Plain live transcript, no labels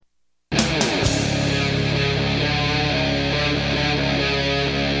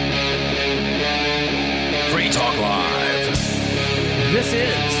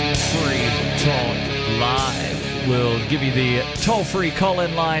give you the toll-free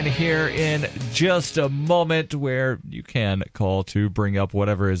call-in line here in just a moment where you can call to bring up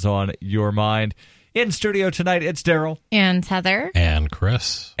whatever is on your mind. In studio tonight, it's Daryl. And Heather. And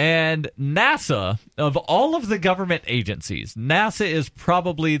Chris. And NASA, of all of the government agencies, NASA is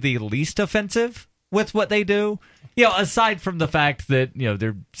probably the least offensive with what they do. You know, aside from the fact that, you know,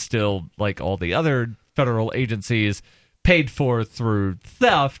 they're still, like all the other federal agencies, paid for through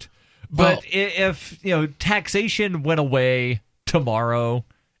theft. But if, you know, taxation went away tomorrow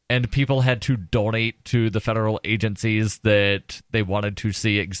and people had to donate to the federal agencies that they wanted to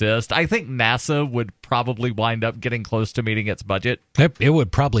see exist, I think NASA would probably wind up getting close to meeting its budget. It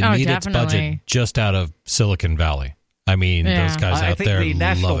would probably meet definitely. its budget just out of Silicon Valley. I mean, those guys out there love it. I think the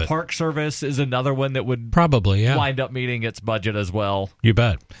National Park Service is another one that would probably wind up meeting its budget as well. You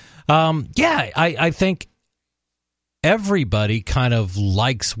bet. I think everybody kind of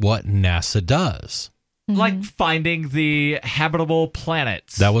likes what NASA does. Like finding the habitable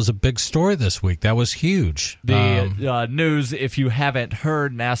planets. That was a big story this week. That was huge. The news, if you haven't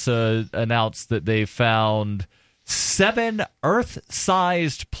heard, NASA announced that they found 7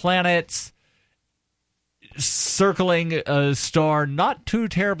 Earth-sized planets circling a star not too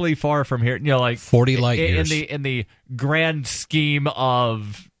terribly far from here. You know, like 40 light years. In the grand scheme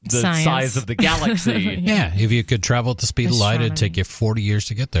of the Science. size of the galaxy. Yeah, if you could travel at the speed of light, it'd take you 40 years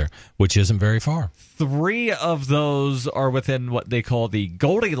to get there, which isn't very far. 3 of those are within what they call the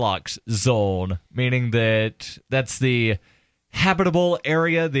Goldilocks zone, meaning that that's the habitable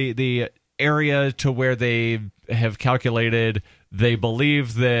area, the area to where they have calculated they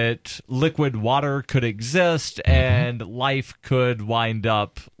believe that liquid water could exist and life could wind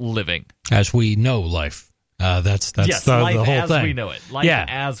up living. As we know life. That's yes, the life whole as thing. we know it. Life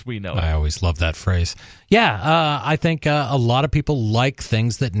as we know it. I always love that phrase. Yeah, I think a lot of people like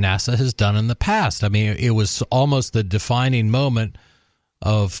things that NASA has done in the past. I mean, it was almost the defining moment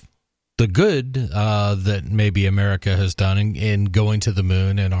of the good that maybe America has done in going to the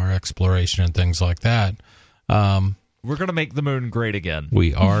moon and our exploration and things like that. We're going to make the moon great again.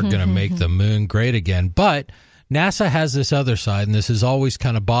 We are going to make the moon great again. But NASA has this other side, and this has always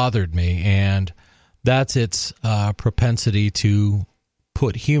kind of bothered me, and that's its propensity to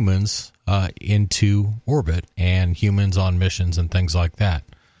put humans into orbit and humans on missions and things like that.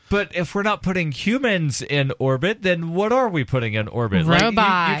 But if we're not putting humans in orbit, then what are we putting in orbit? Robots.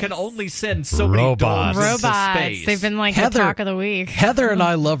 Like, you can only send so many dogs into space. They've been like the talk of the week. Heather and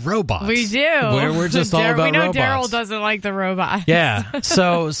I love robots. We do. We're just all about we know robots. Daryl doesn't like the robots. Yeah.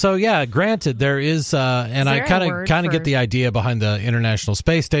 So yeah, granted, there is, and I kind of get the idea behind the International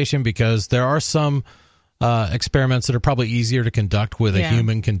Space Station because there are some experiments that are probably easier to conduct with a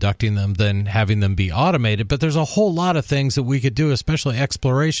human conducting them than having them be automated. But there's a whole lot of things that we could do, especially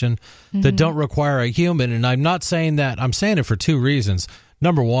exploration, that don't require a human. And I'm not saying that. I'm saying it for 2 reasons.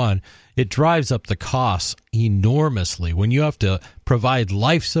 Number one, it drives up the costs enormously when you have to provide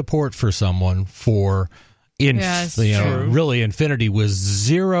life support for someone for really infinity with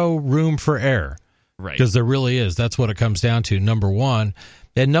 0 room for error. Right. Because there really is. That's what it comes down to, number one.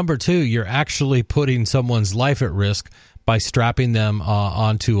 And number 2, you're actually putting someone's life at risk by strapping them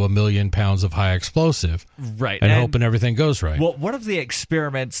onto 1 million pounds of high explosive. Right. And hoping everything goes right. Well, one of the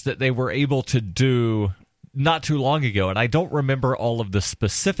experiments that they were able to do not too long ago, and I don't remember all of the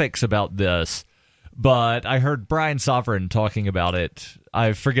specifics about this, but I heard Brian Sovereign talking about it.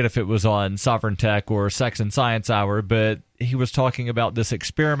 I forget if it was on Sovereign Tech or Sex and Science Hour, but he was talking about this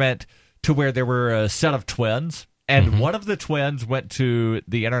experiment to where there were a set of twins. And one of the twins went to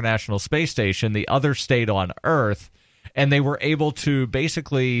the International Space Station, the other stayed on Earth, and they were able to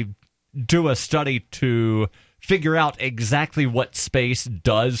basically do a study to figure out exactly what space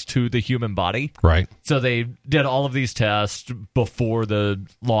does to the human body. Right. So they did all of these tests before the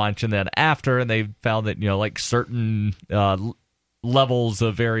launch and then after, and they found that, you know, like certain levels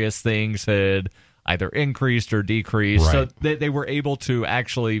of various things had either increased or decreased. Right. So they were able to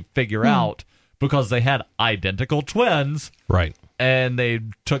actually figure out, because they had identical twins, right? And they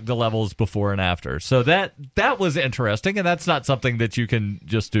took the levels before and after. So that was interesting, and that's not something that you can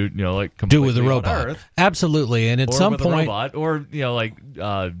just do, you know, like completely do with a robot. Earth. Absolutely, and at some point, a robot, or you know, like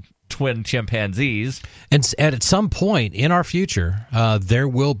twin chimpanzees. And at some point in our future, there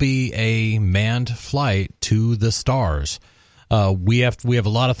will be a manned flight to the stars. We have a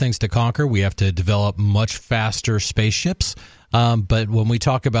lot of things to conquer. We have to develop much faster spaceships. But when we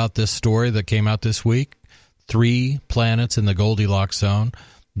talk about this story that came out this week, 3 planets in the Goldilocks zone,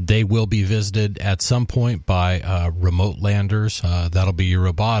 they will be visited at some point by remote landers. That'll be your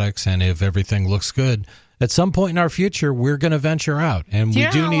robotics. And if everything looks good, at some point in our future, we're going to venture out, and we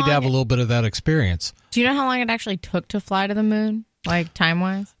do need to have a little bit of that experience. Do you know how long it actually took to fly to the moon, like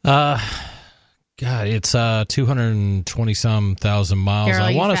time-wise? God, it's 220-some thousand miles. Carol,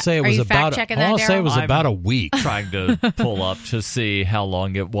 I want to say it was about. I want to say it was about a week. Trying to pull up to see how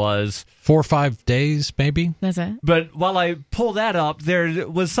long it was. 4 or 5 days, maybe. That's it. But while I pull that up, there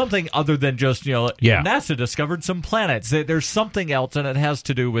was something other than just NASA discovered some planets. There's something else, and it has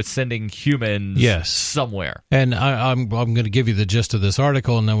to do with sending humans somewhere. And I'm going to give you the gist of this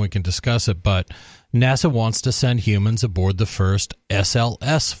article, and then we can discuss it. But NASA wants to send humans aboard the first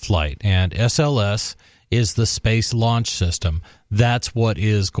SLS flight, and SLS is the Space Launch System. That's what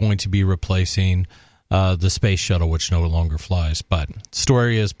is going to be replacing the Space Shuttle, which no longer flies. But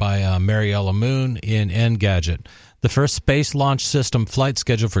story is by Mariella Moon in Engadget. The first Space Launch System flight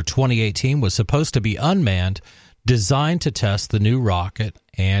scheduled for 2018 was supposed to be unmanned, designed to test the new rocket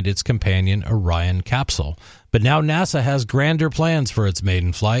and its companion Orion capsule. But now NASA has grander plans for its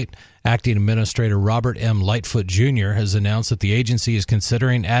maiden flight. Acting Administrator Robert M. Lightfoot Jr. has announced that the agency is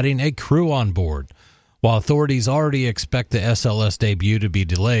considering adding a crew on board. While authorities already expect the SLS debut to be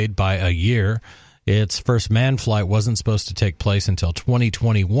delayed by a year, its first manned flight wasn't supposed to take place until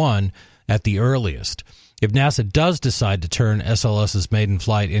 2021 at the earliest. If NASA does decide to turn SLS's maiden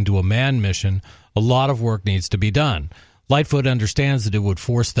flight into a manned mission, a lot of work needs to be done. Lightfoot understands that it would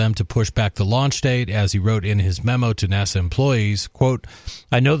force them to push back the launch date, as he wrote in his memo to NASA employees, quote,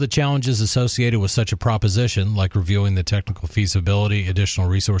 "I know the challenges associated with such a proposition, like reviewing the technical feasibility, additional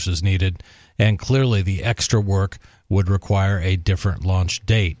resources needed, and clearly the extra work would require a different launch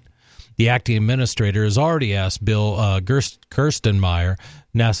date." The acting administrator has already asked Bill Kirstenmeyer,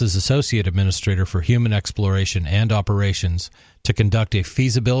 NASA's Associate Administrator for Human Exploration and Operations, to conduct a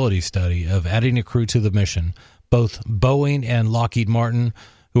feasibility study of adding a crew to the mission. Both Boeing and Lockheed Martin,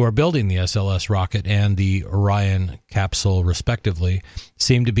 who are building the SLS rocket and the Orion capsule respectively,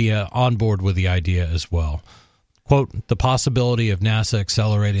 seem to be on board with the idea as well. Quote, "The possibility of NASA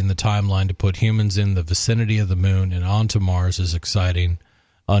accelerating the timeline to put humans in the vicinity of the moon and onto Mars is exciting,"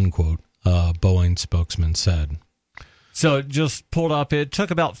 unquote, Boeing spokesman said. So just pulled up, it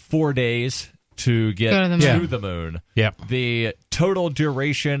took about 4 days to get to the moon. Yep. The total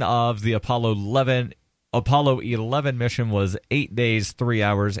duration of the Apollo 11 mission was 8 days, 3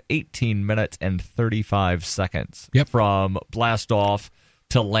 hours, 18 minutes, and 35 seconds. Yep. From blast off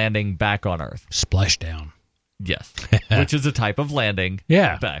to landing back on Earth. Splashdown. Yes. Which is a type of landing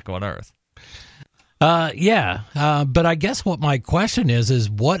back on Earth. But I guess what my question is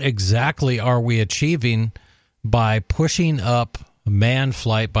what exactly are we achieving by pushing up manned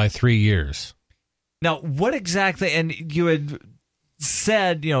flight by 3 years? Now, what exactly, and you had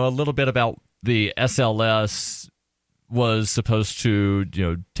said, a little bit about the SLS was supposed to,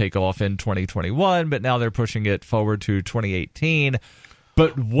 take off in 2021, but now they're pushing it forward to 2018.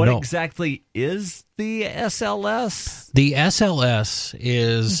 But what exactly is the SLS? The SLS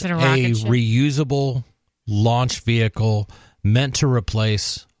is a reusable launch vehicle meant to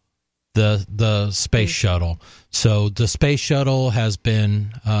replace the space shuttle. So the space shuttle has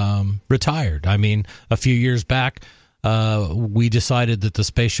been retired. I mean, a few years back, we decided that the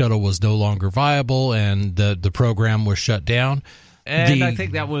space shuttle was no longer viable and the program was shut down. And I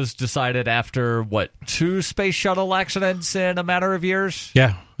think that was decided after, 2 space shuttle accidents in a matter of years?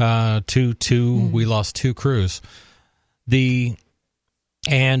 Yeah, two. We lost 2 crews.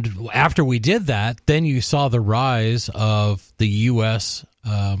 And after we did that, then you saw the rise of the U.S.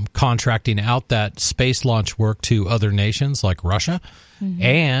 Contracting out that space launch work to other nations like Russia. Mm-hmm.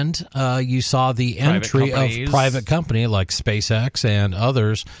 And you saw the entry of private company like SpaceX and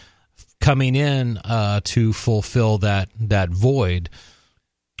others coming in to fulfill that void.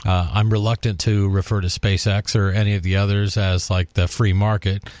 I'm reluctant to refer to SpaceX or any of the others as like the free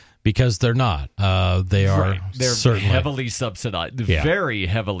market because they're not. They are They're certainly heavily subsidized, very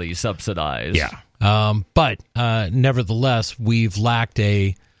heavily subsidized. Yeah. But nevertheless, we've lacked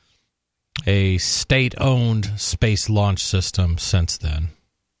a state-owned space launch system since then.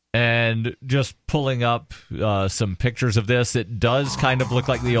 And just pulling up some pictures of this, it does kind of look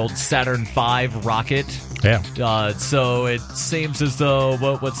like the old Saturn V rocket. Yeah. So it seems as though,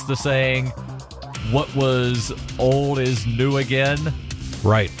 what's the saying? What was old is new again.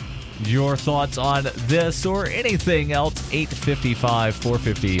 Right. Your thoughts on this or anything else,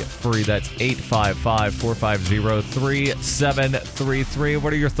 855-450-FREE. That's 855-450-3733.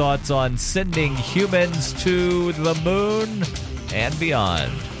 What are your thoughts on sending humans to the moon and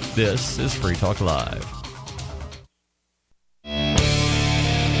beyond? This is Free Talk Live.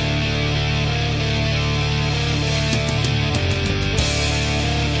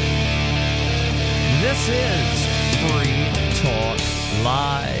 This is Free Talk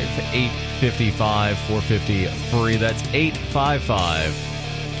Live, 855-450-FREE. That's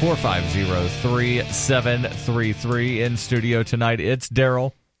 855-450-3733. In studio tonight, it's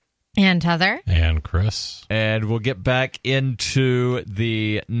Daryl. And Heather. And Chris. And we'll get back into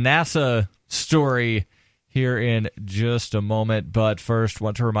the NASA story here in just a moment. But first,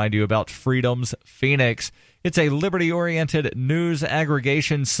 want to remind you about Freedom's Phoenix. It's a liberty-oriented news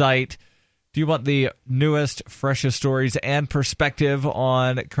aggregation site. Do you want the newest, freshest stories and perspective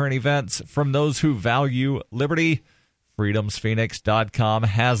on current events from those who value liberty? FreedomsPhoenix.com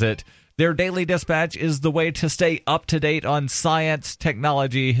has it. Their daily dispatch is the way to stay up to date on science,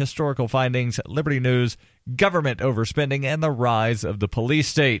 technology, historical findings, liberty news, government overspending, and the rise of the police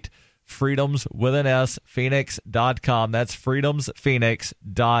state. Freedoms with an S, Phoenix.com. That's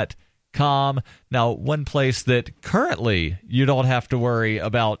FreedomsPhoenix.com. Now, one place that currently you don't have to worry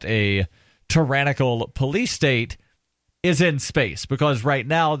about a tyrannical police state is in space, because right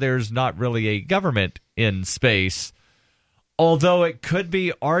now there's not really a government in space. Although it could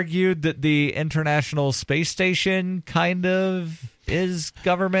be argued that the International Space Station kind of is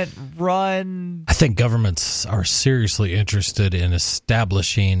government run. I think governments are seriously interested in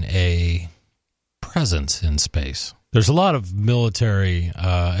establishing a presence in space. There's a lot of military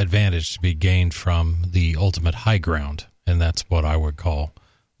advantage to be gained from the ultimate high ground, and that's what I would call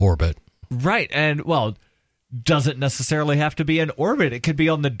orbit. Right, and well, doesn't necessarily have to be in orbit. It could be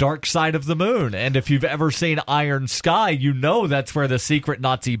on the dark side of the moon. And if you've ever seen Iron Sky, you know that's where the secret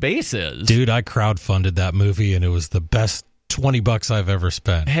Nazi base is. Dude, I crowdfunded that movie, and it was the best $20 I've ever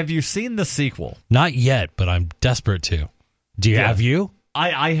spent. Have you seen the sequel? Not yet, but I'm desperate to. Have you?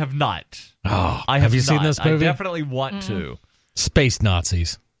 I have not. Oh, have you not. seen this movie? I definitely want to. Space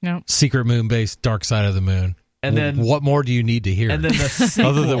Nazis. No. Secret moon base, dark side of the moon. And then, what more do you need to hear? And then the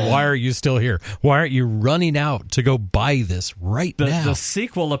sequel, other than why are you still here? Why aren't you running out to go buy this now? The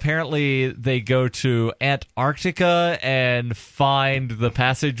sequel, apparently they go to Antarctica and find the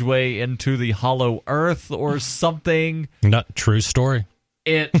passageway into the hollow earth or something. Not true story.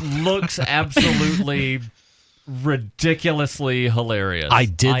 It looks absolutely ridiculously hilarious. I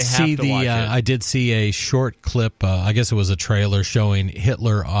did see a short clip. I guess it was a trailer showing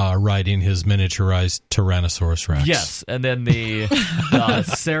Hitler riding his miniaturized Tyrannosaurus Rex. Yes, and then the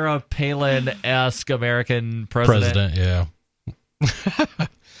Sarah Palin-esque American president. Yeah.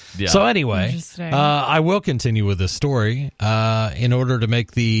 So anyway, I will continue with this story. In order to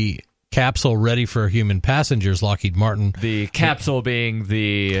make the capsule ready for human passengers, Lockheed Martin. The capsule being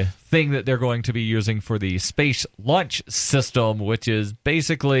the thing that they're going to be using for the Space Launch System, which is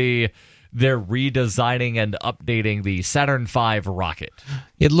basically they're redesigning and updating the Saturn V rocket.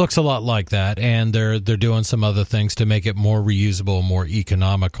 It looks a lot like that, and they're doing some other things to make it more reusable, more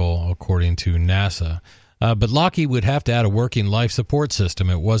economical, according to NASA. But Lockheed would have to add a working life support system.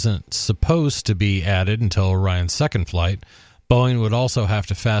 It wasn't supposed to be added until Orion's second flight. Boeing would also have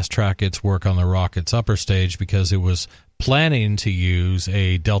to fast-track its work on the rocket's upper stage because it was planning to use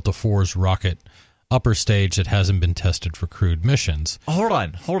a Delta IV's rocket upper stage that hasn't been tested for crewed missions. Hold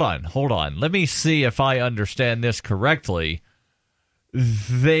on. Let me see if I understand this correctly.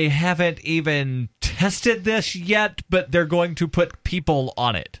 They haven't even tested this yet, but they're going to put people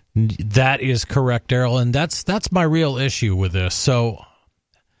on it. That is correct, Daryl, and that's my real issue with this. So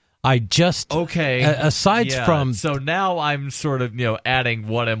I just from so now I'm sort of adding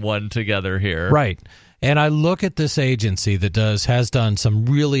one and one together here, right? And I look at this agency that has done some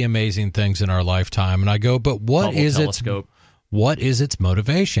really amazing things in our lifetime, and I go, but what is its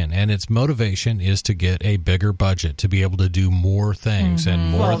motivation? And its motivation is to get a bigger budget to be able to do more things and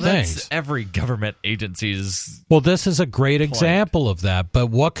more things. That's every government agency's. Well, this is a great example of that.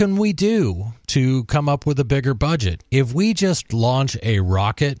 But what can we do to come up with a bigger budget? If we just launch a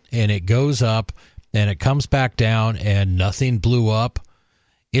rocket and it goes up and it comes back down and nothing blew up,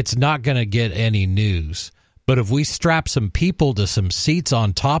 it's not going to get any news. But if we strap some people to some seats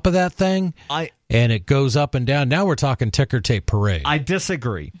on top of that thing and it goes up and down, now we're talking ticker tape parade. I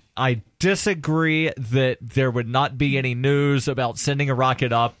disagree that there would not be any news about sending a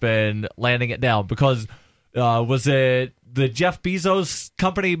rocket up and landing it down because was it the Jeff Bezos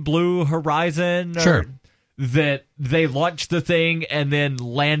company Blue Horizon? Sure. That they launched the thing and then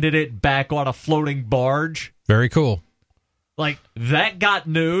landed it back on a floating barge? Very cool. Like, that got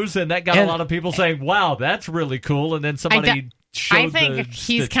news, and that got a lot of people saying, wow, that's really cool. And then somebody I think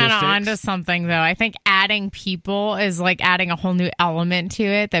he's kind of onto something, though. I think adding people is like adding a whole new element to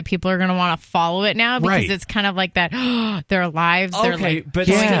it that people are going to want to follow it now because it's kind of like that. Their lives, they're like, but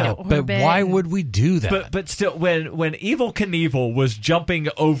why would we do that? But still, when Evel Knievel was jumping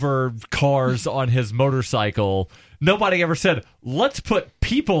over cars on his motorcycle, nobody ever said, let's put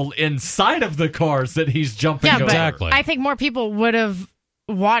people inside of the cars that he's jumping over. Exactly. I think more people would have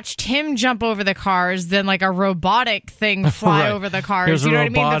watched him jump over the cars than like a robotic thing fly over the cars. Here's you know what I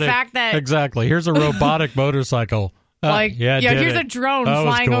mean? The fact that here's a robotic motorcycle. Here's a drone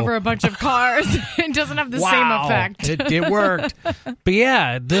flying over a bunch of cars. It doesn't have the same effect. It worked. But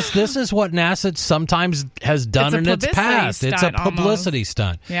yeah, this is what NASA sometimes has done in its past. It's a publicity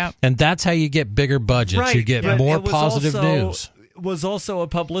stunt. Yeah. And that's how you get bigger budgets. Right, you get more positive news. It was also a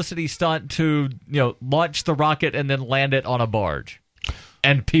publicity stunt to, launch the rocket and then land it on a barge.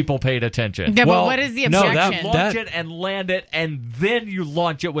 And people paid attention. Yeah, but what is the objection? Launch it and land it, and then you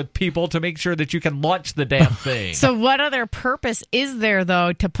launch it with people to make sure that you can launch the damn thing. So what other purpose is there,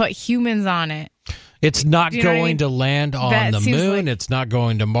 though, to put humans on it? It's not going to land on the moon. It's not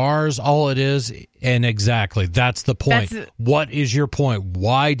going to Mars. All it is, and exactly, that's the point. What is your point?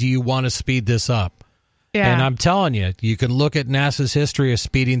 Why do you want to speed this up? Yeah. And I'm telling you, you can look at NASA's history of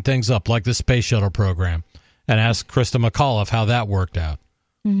speeding things up, like the Space Shuttle program, and ask Krista McAuliffe how that worked out.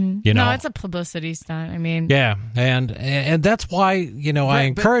 Mm-hmm. No, it's a publicity stunt. I mean, yeah, and that's why I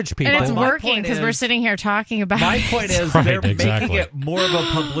encourage people. And it's working because we're sitting here talking about. My point is they're making it more of a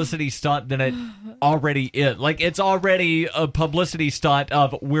publicity stunt than it already is. Like it's already a publicity stunt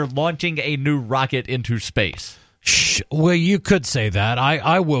of we're launching a new rocket into space. Well, you could say that.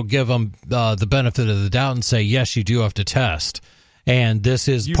 I will give them the benefit of the doubt and say yes, you do have to test, and this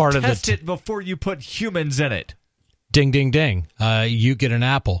is part of the test it before you put humans in it. Ding, ding, ding. You get an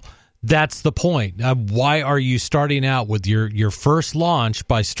apple. That's the point. Why are you starting out with your first launch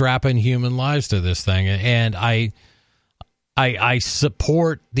by strapping human lives to this thing? And I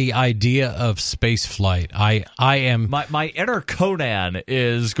support the idea of space flight. I am... My inner Conan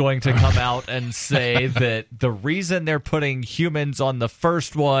is going to come out and say that the reason they're putting humans on the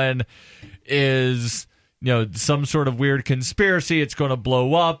first one is... some sort of weird conspiracy, it's going to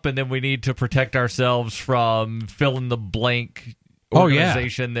blow up, and then we need to protect ourselves from fill-in-the-blank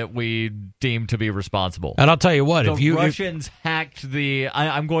organization that we deem to be responsible. And I'll tell you what, the Russians hacked the...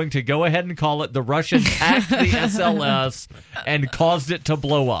 I'm going to go ahead and call it the Russians hacked the SLS and caused it to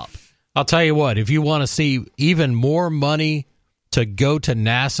blow up. I'll tell you what, if you want to see even more money to go to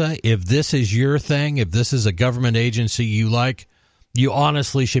NASA, if this is your thing, if this is a government agency you like, you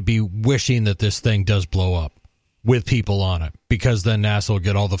honestly should be wishing that this thing does blow up with people on it, because then NASA will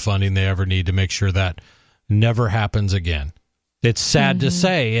get all the funding they ever need to make sure that never happens again. It's sad to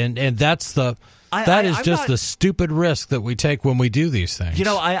say, and that's the the stupid risk that we take when we do these things.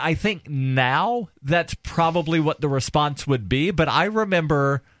 I think now that's probably what the response would be, but I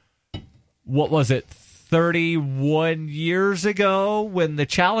remember, what was it, 31 years ago when the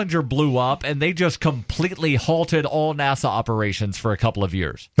Challenger blew up and they just completely halted all NASA operations for a couple of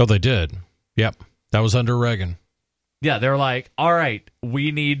years. Oh, they did. Yep. That was under Reagan. Yeah, they're like, all right,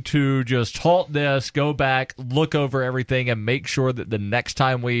 we need to just halt this, go back, look over everything, and make sure that the next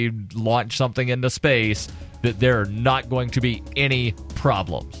time we launch something into space, that there are not going to be any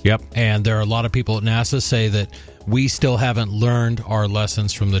problems. Yep. And there are a lot of people at NASA say that we still haven't learned our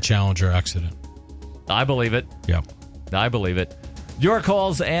lessons from the Challenger accident. I believe it. Yeah. I believe it. Your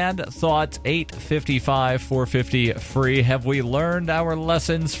calls and thoughts, 855-450 free. Have we learned our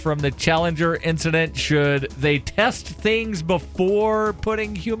lessons from the Challenger incident? Should they test things before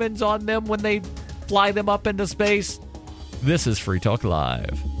putting humans on them when they fly them up into space? This is Free Talk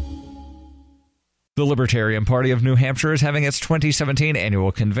Live. The Libertarian Party of New Hampshire is having its 2017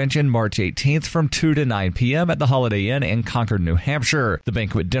 annual convention March 18th from 2 to 9 p.m. at the Holiday Inn in Concord, New Hampshire. The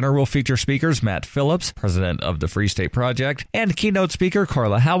banquet dinner will feature speakers Matt Phillips, president of the Free State Project, and keynote speaker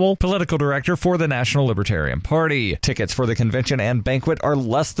Carla Howell, political director for the National Libertarian Party. Tickets for the convention and banquet are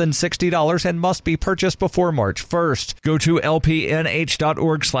less than $60 and must be purchased before March 1st. Go to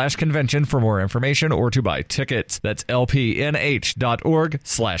lpnh.org/convention for more information or to buy tickets. That's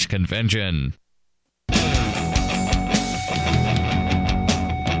lpnh.org/convention.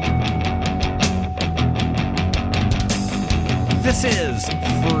 This is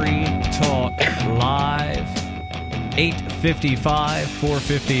Free Talk Live.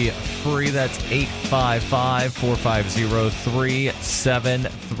 855-450 free. That's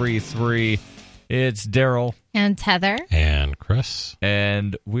 855-450-3733. It's Daryl. And Heather. And Chris.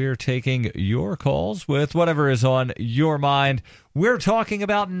 And we're taking your calls with whatever is on your mind. We're talking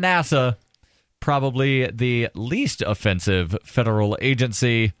about NASA probably the least offensive federal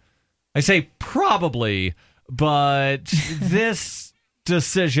agency. I say probably, but this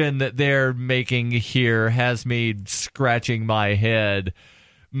decision that they're making here has me scratching my head.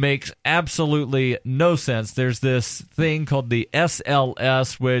 Makes absolutely no sense. There's this thing called the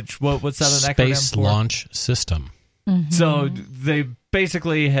SLS, which, what's that an acronym for? Space Launch System. Mm-hmm. So they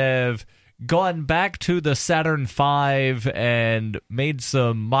basically have gone back to the Saturn V and made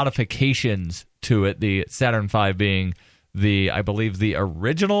some modifications to it. The Saturn V being I believe the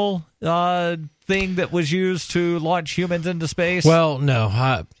original thing that was used to launch humans into space. Well,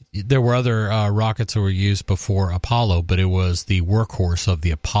 no, there were other rockets that were used before Apollo, but it was the workhorse of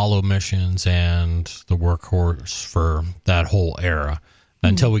the Apollo missions and the workhorse for that whole era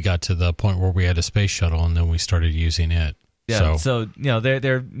until we got to the point where we had a space shuttle, and then we started using it. Yeah, so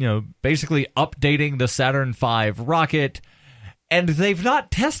they're basically updating the Saturn V rocket, and they've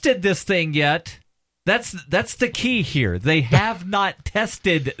not tested this thing yet. That's the key here. They have not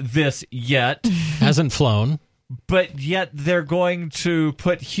tested this yet. Hasn't flown. But yet they're going to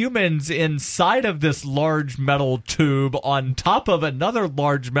put humans inside of this large metal tube on top of another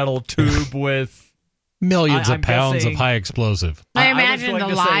large metal tube with millions of pounds of high explosive. I imagine the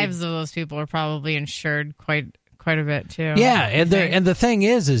lives of those people are probably insured quite a bit too. Yeah, and the thing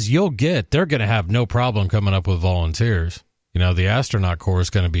is they're going to have no problem coming up with volunteers. The astronaut corps is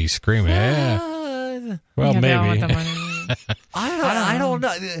going to be screaming. Well, maybe. I don't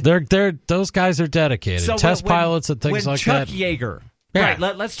know. They're those guys are dedicated. So test pilots and things like Chuck that. Yeager. Yeah.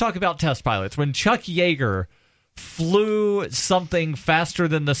 Right, let's talk about test pilots. When Chuck Yeager flew something faster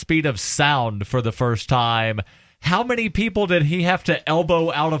than the speed of sound for the first time, how many people did he have to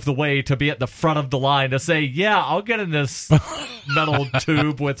elbow out of the way to be at the front of the line to say, yeah, I'll get in this metal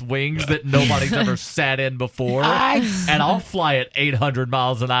tube with wings that nobody's ever sat in before, and I'll fly at 800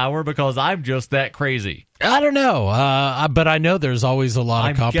 miles an hour because I'm just that crazy? I don't know, but I know there's always a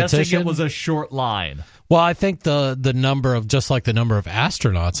lot of competition. I'm guessing it was a short line. Well, I think the number of, just like the number of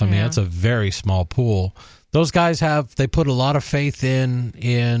astronauts, I mean, that's a very small pool. Those guys they put a lot of faith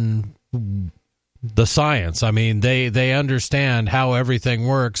in the science. I mean, they understand how everything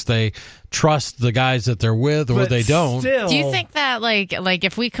works. They trust the guys that they're with, or they don't. Do you think that like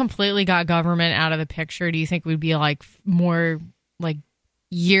if we completely got government out of the picture, do you think we'd be like more like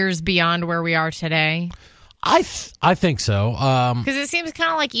years beyond where we are today? I think so. Because it seems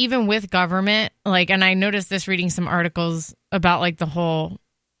kind of like even with government, and I noticed this reading some articles about like the whole.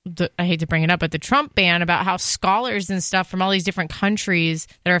 I hate to bring it up, but the Trump ban, about how scholars and stuff from all these different countries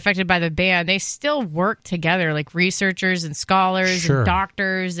that are affected by the ban, they still work together, like researchers and scholars and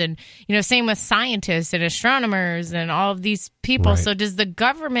doctors, and same with scientists and astronomers and all of these people. Right. So does the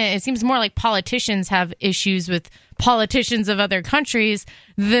government? It seems more like politicians have issues with politicians of other countries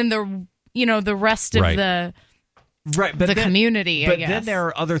than the rest of the. Right, but community. But then there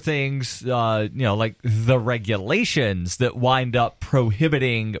are other things, like the regulations that wind up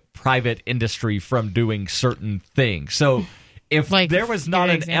prohibiting private industry from doing certain things. So, if there was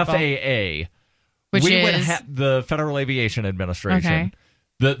not an FAA, we would have the Federal Aviation Administration.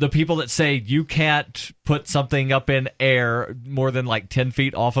 Okay. The people that say you can't put something up in air more than like 10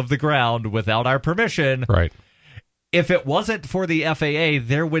 feet off of the ground without our permission. Right. If it wasn't for the FAA,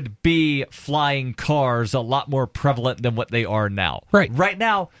 there would be flying cars a lot more prevalent than what they are now. Right. Right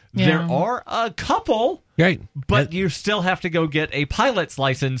now, there are a couple, but you still have to go get a pilot's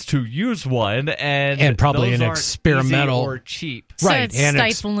license to use one, and probably those an aren't experimental easy or cheap. So it's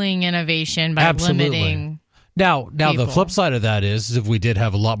stifling innovation by limiting. Now the flip side of that is if we did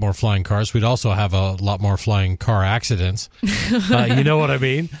have a lot more flying cars, we'd also have a lot more flying car accidents. You know what I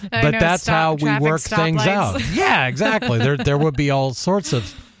mean? But that's how we work things out. Yeah, exactly. There would be all sorts of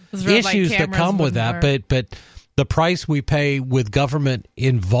issues that come with that. But the price we pay with government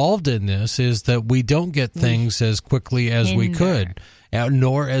involved in this is that we don't get things as quickly as we could,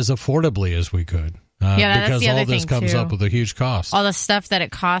 nor as affordably as we could. Because all this comes up with a huge cost. All the stuff that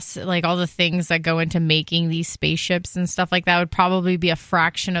it costs, like all the things that go into making these spaceships and stuff like that, would probably be a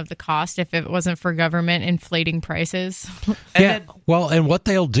fraction of the cost if it wasn't for government inflating prices. And what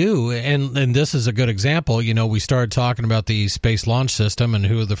they'll do, and this is a good example, we started talking about the Space Launch System, and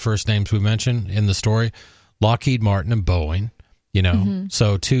who are the first names we mentioned in the story? Lockheed Martin and Boeing.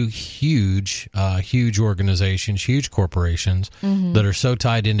 So two huge organizations, huge corporations that are so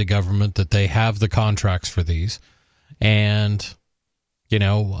tied into government that they have the contracts for these. And,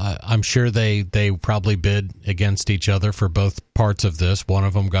 I'm sure they probably bid against each other for both parts of this. One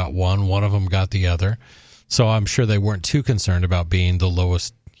of them got one of them got the other. So I'm sure they weren't too concerned about being the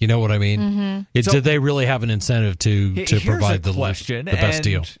lowest, You know what I mean? Mm-hmm. Did they really have an incentive to provide the best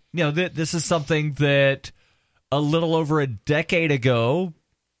deal? This is something that a little over a decade ago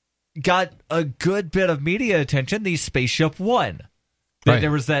got a good bit of media attention. The Spaceship One. Right.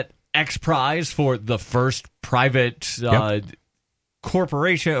 There was that X Prize for the first private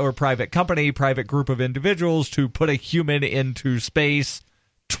corporation or private company, private group of individuals to put a human into space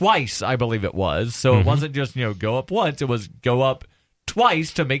twice, I believe it was. So it wasn't just, go up once. It was go up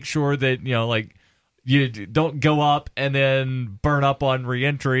twice to make sure that, you don't go up and then burn up on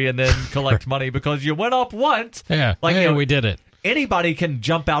reentry and then collect money because you went up once. Yeah, we did it. Anybody can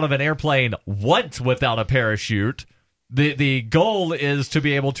jump out of an airplane once without a parachute. The goal is to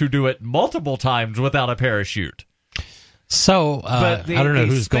be able to do it multiple times without a parachute. So, I don't know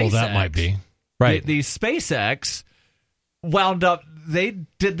whose goal that might be. Right. The SpaceX wound up, they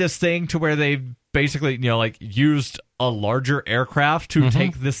did this thing to where they basically, used a larger aircraft to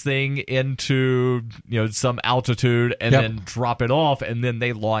take this thing into, some altitude and then drop it off. And then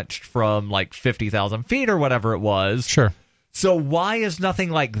they launched from 50,000 feet or whatever it was. Sure. So why is nothing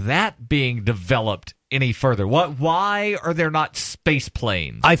like that being developed any further? Why are there not space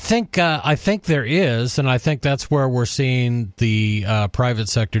planes? I think there is, and I think that's where we're seeing the private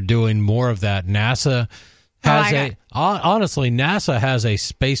sector doing more of that. NASA has honestly, NASA has a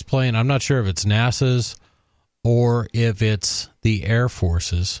space plane. I'm not sure if it's NASA's or if it's the Air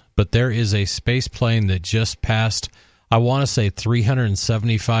Force's, but there is a space plane that just passed, I want to say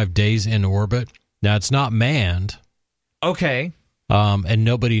 375 days in orbit. Now, it's not manned. Okay. And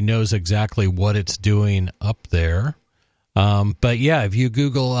nobody knows exactly what it's doing up there. But yeah, if you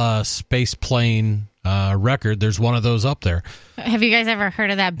Google space plane record, there's one of those up there. Have you guys ever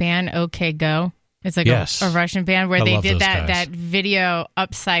heard of that band, OK Go? It's like a Russian band where they did that video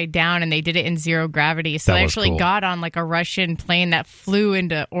upside down and they did it in zero gravity. So they actually got on a Russian plane that flew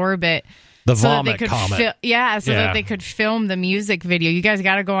into orbit. The Vomit Comet. That they could film the music video. You guys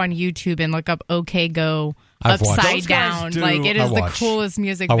got to go on YouTube and look up OK Go. Upside down, it is the coolest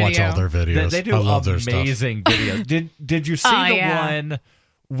music video. I watch all their videos. They do amazing videos. Did you see one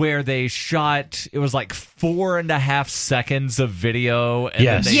where they shot? It was 4.5 seconds of video, and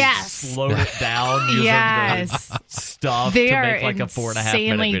then they slowed it down using the stuff to make a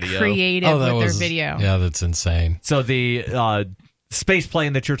 4.5 minute video. Creative with their video. Yeah, that's insane. So the space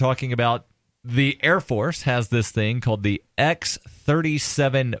plane that you're talking about, the Air Force has this thing called the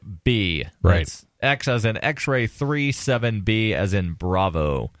X-37B. Right. That's X as in X-ray, 37B as in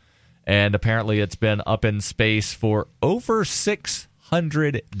Bravo. And apparently it's been up in space for over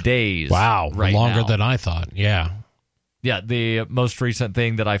 600 days. Wow, longer now. than I thought. Yeah. Yeah, the most recent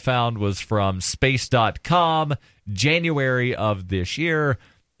thing that I found was from space.com, January of this year.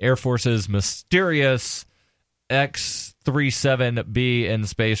 Air Force's mysterious X-37B in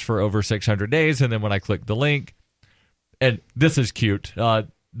space for over 600 days. And then when I click the link, and this is cute,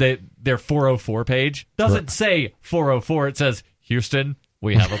 their 404 page doesn't say 404. It says, Houston,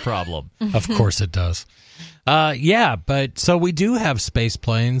 we have a problem. Of course it does. But so we do have space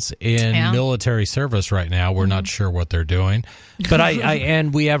planes in military service right now. We're not sure what they're doing. But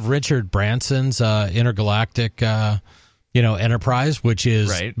and we have Richard Branson's intergalactic enterprise, which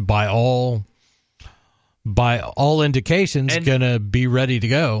is by all indications going to be ready to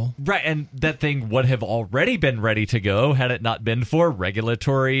go. Right, and that thing would have already been ready to go had it not been for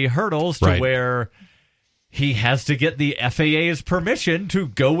regulatory hurdles to where he has to get the FAA's permission to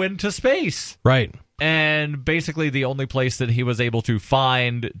go into space. Right. And basically the only place that he was able to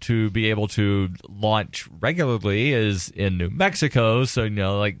find to be able to launch regularly is in New Mexico. So,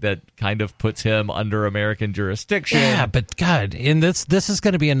 that kind of puts him under American jurisdiction. Yeah, but God, and this is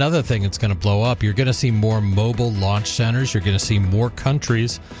going to be another thing that's going to blow up. You're going to see more mobile launch centers. You're going to see more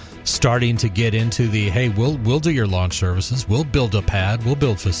countries starting to get into the, hey, we'll do your launch services. We'll build a pad. We'll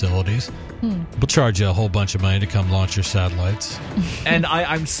build facilities. We'll charge you a whole bunch of money to come launch your satellites. And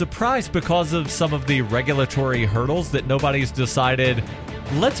I'm surprised because of some of the regulatory hurdles that nobody's decided,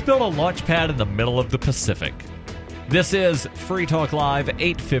 let's build a launch pad in the middle of the Pacific. This is Free Talk Live,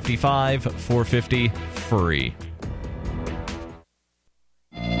 855 450 free.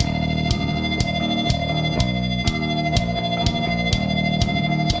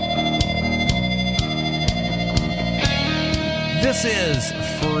 This is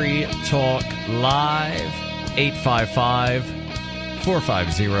Free Talk Live,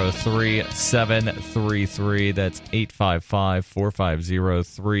 855-450-3733. That's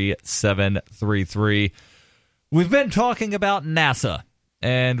 855-450-3733. We've been talking about NASA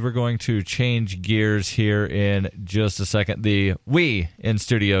and we're going to change gears here in just a second. We in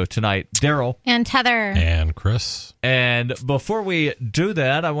studio tonight, Daryl. And Heather. And Chris. And before we do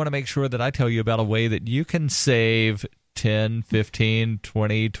that, I want to make sure that I tell you about a way that you can save 10, 15,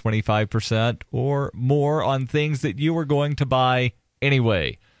 20, 25% or more on things that you were going to buy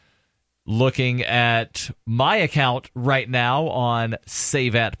anyway. Looking at my account right now on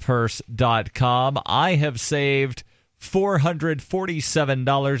saveatpurse.com, I have saved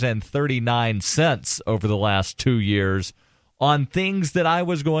 $447.39 over the last 2 years on things that I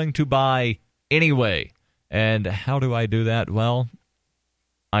was going to buy anyway. And how do I do that? Well,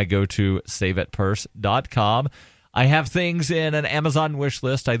 I go to saveatpurse.com. I have things in an Amazon wish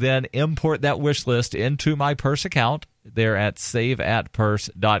list. I then import that wish list into my purse account. They're at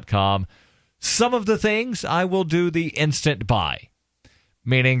saveatpurse.com. Some of the things I will do the instant buy,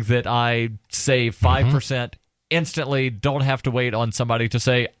 meaning that I save 5% instantly, don't have to wait on somebody to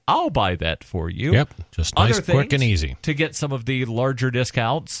say, I'll buy that for you. Yep, just nice, quick, and easy. To get some of the larger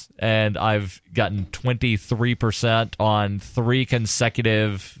discounts, and I've gotten 23% on 3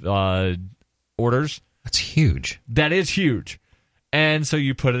 consecutive orders. That's huge. That is huge. And so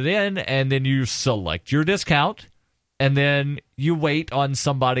you put it in, and then you select your discount, and then you wait on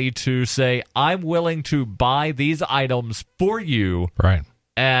somebody to say, I'm willing to buy these items for you. Right.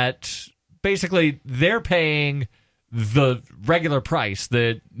 At basically, they're paying the regular price,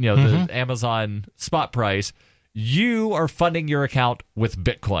 the Amazon spot price. You are funding your account with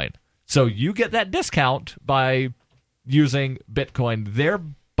Bitcoin. So you get that discount by using Bitcoin. They're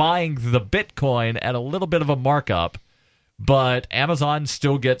buying the Bitcoin at a little bit of a markup, but Amazon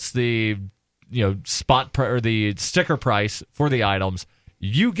still gets the spot or the sticker price for the items.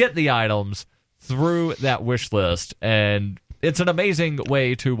 You get the items through that wish list, and it's an amazing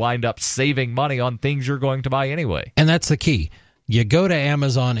way to wind up saving money on things you're going to buy anyway. And that's the key. You go to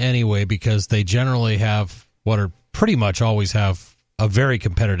Amazon anyway because they generally have what are pretty much always have a very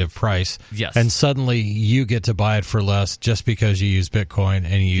competitive price. Yes. And suddenly you get to buy it for less just because you use Bitcoin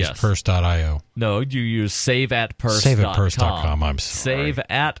and you use Purse.io. No, you use saveatpurse.com. Saveatpurse.com, I'm sorry.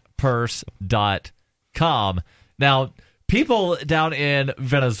 Saveatpurse.com. Now, people down in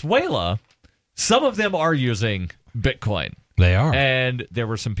Venezuela, some of them are using Bitcoin. They are. And there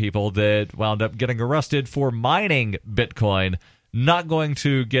were some people that wound up getting arrested for mining Bitcoin. Not going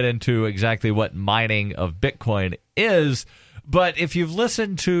to get into exactly what mining of Bitcoin is, but if you've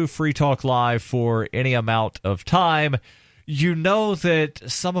listened to Free Talk Live for any amount of time, you know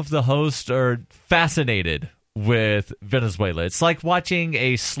that some of the hosts are fascinated with Venezuela. It's like watching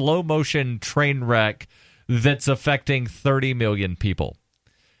a slow-motion train wreck that's affecting 30 million people.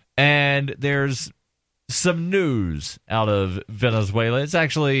 And there's some news out of Venezuela. It's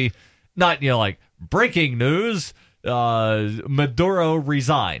actually not, like breaking news. Maduro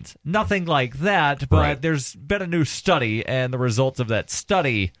resigns. Nothing like that, but There's been a new study, and the results of that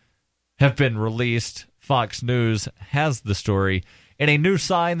study have been released. Fox News has the story. In a new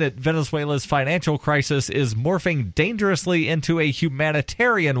sign that Venezuela's financial crisis is morphing dangerously into a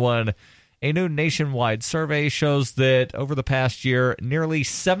humanitarian one, a new nationwide survey shows that over the past year, nearly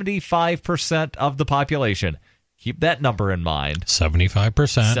 75% of the population, keep that number in mind.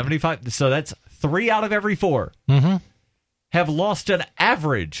 75%. 75. So that's 3 out of every 4 have lost an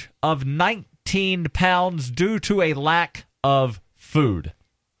average of 19 pounds due to a lack of food.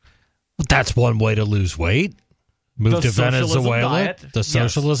 Well, that's one way to lose weight. Move to Venezuela. Diet. The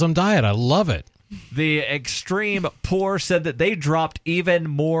socialism diet. I love it. The extreme poor said that they dropped even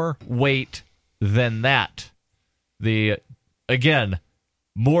more weight than that. Again,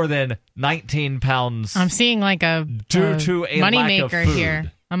 more than 19 pounds. I'm seeing like due to a lack of food.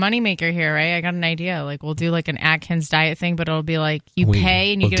 Here. A moneymaker here, right? I got an idea. Like we'll do like an Atkins diet thing, but it'll be like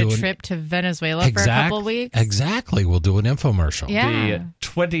pay and you get a trip to Venezuela for a couple of weeks. Exactly. We'll do an infomercial. Yeah. The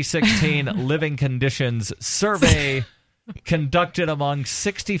 2016 Living Conditions Survey conducted among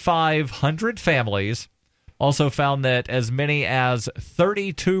 6,500 families also found that as many as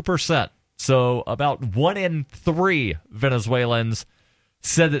 32%, so about 1 in 3 Venezuelans,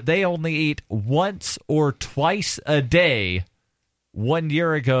 said that they only eat once or twice a day. 1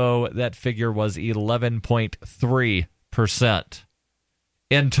 year ago, that figure was 11.3%.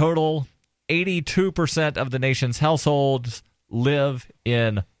 In total, 82% of the nation's households live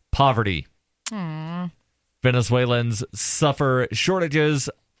in poverty. Aww. Venezuelans suffer shortages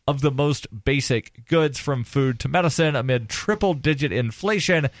of the most basic goods, from food to medicine, amid triple-digit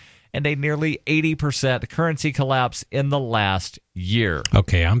inflation and a nearly 80% currency collapse in the last year.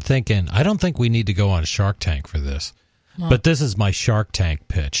 Okay, I'm thinking, I don't think we need to go on Shark Tank for this. But this is my Shark Tank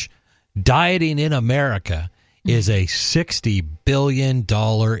pitch. Dieting in America is a $60 billion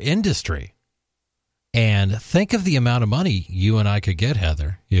industry. And think of the amount of money you and I could get,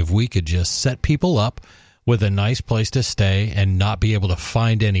 Heather, if we could just set people up with a nice place to stay and not be able to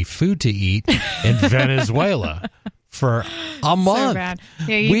find any food to eat in Venezuela for a month.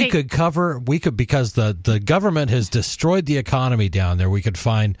 We could, because the government has destroyed the economy down there, we could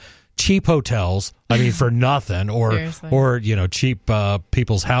find cheap hotels, for nothing, or cheap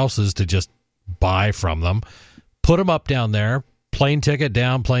people's houses to just buy from them, put them up down there, plane ticket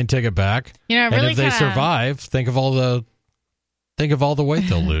down, plane ticket back. And if they survive, think of all the weight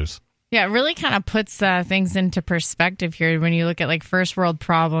they'll lose. Yeah, it really kind of puts things into perspective here when you look at like first world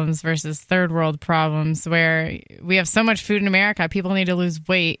problems versus third world problems, where we have so much food in America, people need to lose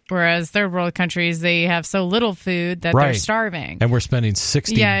weight, whereas third world countries, they have so little food that they're starving. And we're spending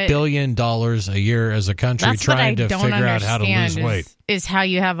 $60 billion a year as a country trying to figure out how to lose weight. Is how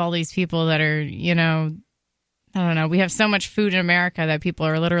you have all these people that are, I don't know. We have so much food in America that people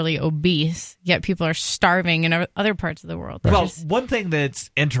are literally obese, yet people are starving in other parts of the world. Well, one thing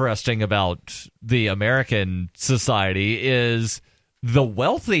that's interesting about the American society is the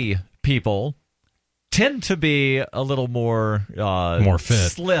wealthy people tend to be a little more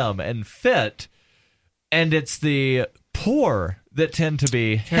fit, slim and fit, and it's the poor that tend to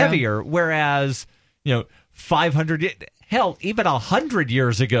be heavier, whereas, 500... Hell, even 100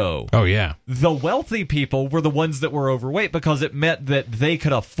 years ago, the wealthy people were the ones that were overweight because it meant that they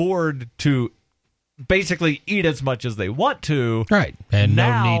could afford to basically eat as much as they want to. Right. And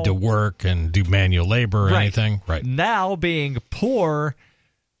no need to work and do manual labor or anything. Right. Now, being poor,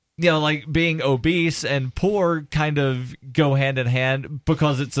 like being obese and poor kind of go hand in hand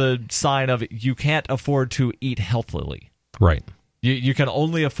because it's a sign of you can't afford to eat healthily. Right. You can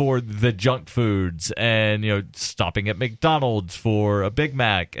only afford the junk foods and, stopping at McDonald's for a Big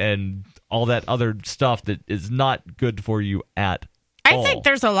Mac and all that other stuff that is not good for you at all. I think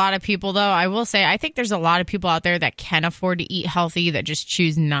there's a lot of people, though, I will say, I think there's a lot of people out there that can afford to eat healthy that just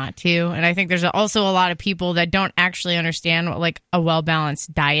choose not to. And I think there's also a lot of people that don't actually understand what, like, a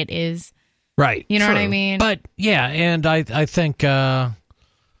well-balanced diet is. Right. You know what I mean? But, yeah, and I think the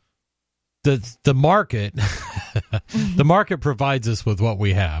market... the market provides us with what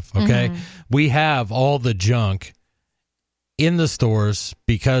we have, okay? Mm-hmm. We have all the junk in the stores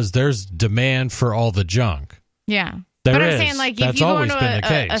because there's demand for all the junk. Yeah. But I'm saying, like, if you go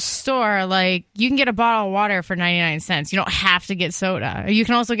into a store, like, you can get a bottle of water for 99 cents. You don't have to get soda. You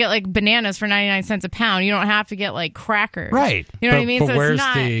can also get, like, bananas for 99 cents a pound. You don't have to get, like, crackers. Right. You know what I mean? But so where's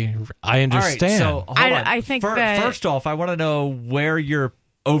I understand. All right, so I think that... First off, I want to know where you're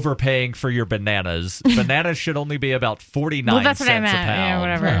overpaying for your bananas. Bananas should only be about 49 that's what I meant. cents a pound. Yeah,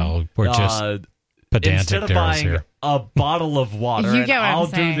 whatever. Well, we're just pedantic instead of buying here. A bottle of water, you get what I'll I'm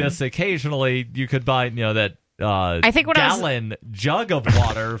saying. do this occasionally, you could buy, that I think gallon jug of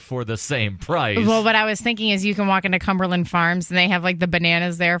water for the same price. Well, what I was thinking is you can walk into Cumberland Farms and they have like the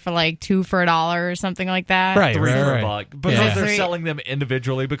bananas there for like $2 for $1 or something like that. Right, $3 for $1. Because they're selling them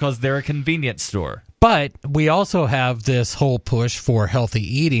individually because they're a convenience store. But we also have this whole push for healthy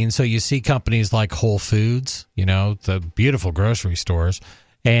eating. So you see companies like Whole Foods, the beautiful grocery stores,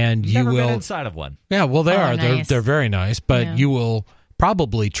 and you Never will been inside of one. Yeah, well, they are. Nice. They're very nice, but you will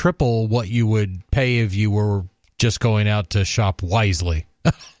probably triple what you would pay if you were just going out to shop wisely.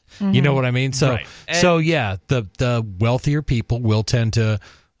 Mm-hmm. You know what I mean? So, the wealthier people will tend to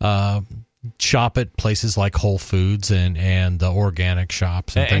shop at places like Whole Foods and the organic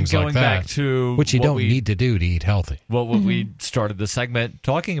shops and things like that. And going back to which you don't need to do to eat healthy. Well, what we started the segment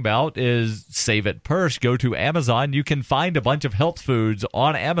talking about is save at Purse. Go to Amazon. You can find a bunch of health foods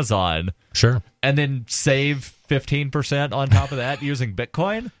on Amazon. Sure. And then save 15% on top of that using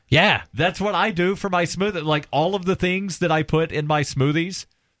Bitcoin. Yeah. That's what I do for my smoothie. Like all of the things that I put in my smoothies,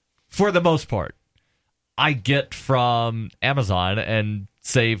 for the most part, I get from Amazon and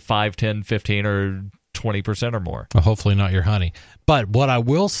save 5, 10, 15, or 20% or more. Well, hopefully not your honey. But what I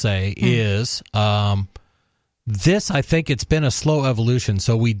will say is this, I think it's been a slow evolution.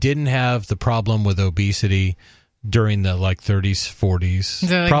 So we didn't have the problem with obesity during the 30s,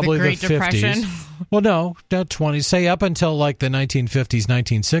 40s, probably the Great the 50s. Depression? Well, no, 20s, say up until the 1950s,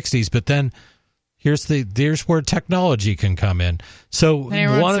 1960s. But then here's where technology can come in. So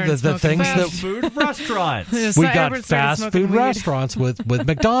one of the things fast food restaurants. We got fast food restaurants with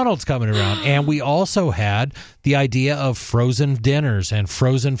McDonald's coming around, and we also had the idea of frozen dinners and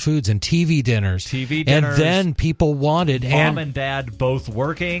frozen foods and TV dinners. And then people wanted mom and dad both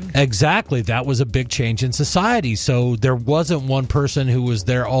working. Exactly, that was a big change in society. So there wasn't one person who was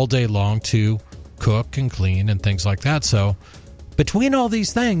there all day long to cook and clean and things like that. So between all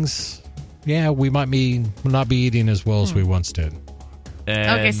these things, we might not be eating as well as we once did.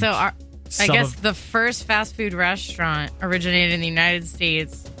 Okay, so I guess the first fast food restaurant originated in the United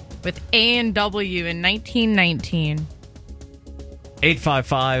States with A&W in 1919.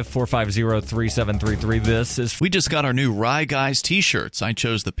 855-450-3733. This is... We just got our new Rye Guys t-shirts. I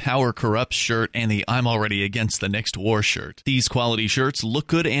chose the Power Corrupts shirt and the I'm Already Against the Next War shirt. These quality shirts look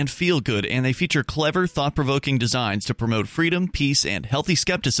good and feel good, and they feature clever, thought-provoking designs to promote freedom, peace, and healthy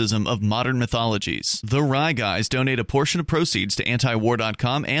skepticism of modern mythologies. The Rye Guys donate a portion of proceeds to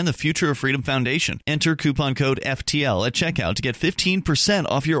antiwar.com and the Future of Freedom Foundation. Enter coupon code FTL at checkout to get 15%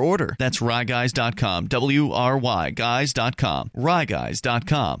 off your order. That's RyeGuys.com, WRYGuys.com. RyeGuys.com.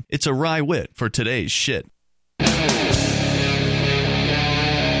 It's a rye wit for today's shit. Free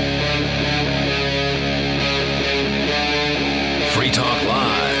Talk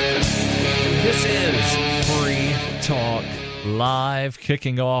Live. This is Free Talk Live,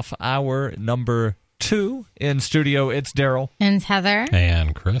 kicking off hour number 2 in studio. It's Daryl and Heather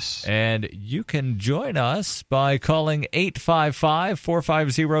and Chris, and you can join us by calling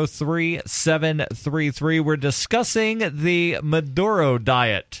 855-450-3733. We're discussing the Maduro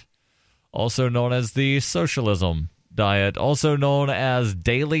diet, also known as the socialism diet, also known as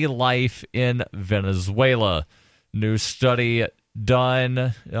daily life in Venezuela. New study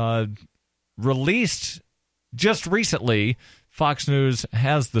done, released just recently. Fox News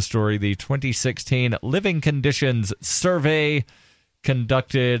has the story. The 2016 Living Conditions Survey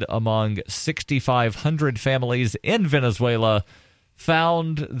conducted among 6,500 families in Venezuela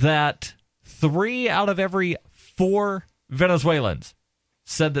found that 3 out of every 4 Venezuelans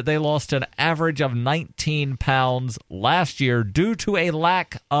said that they lost an average of 19 pounds last year due to a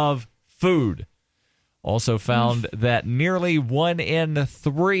lack of food. Also found that nearly 1 in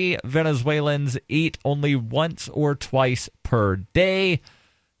 3 Venezuelans eat only once or twice per day,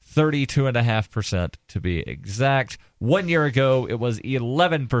 32.5% to be exact. 1 year ago, it was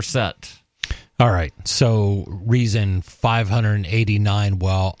 11%. All right, so reason 589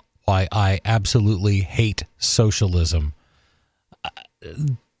 why I absolutely hate socialism.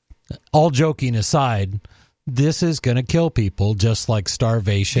 All joking aside, this is going to kill people just like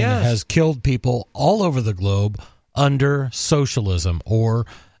starvation has killed people all over the globe under socialism or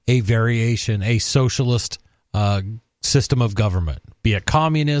a variation, a socialist system of government, be it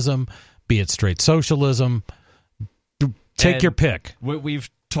communism, be it straight socialism. Take your pick. We've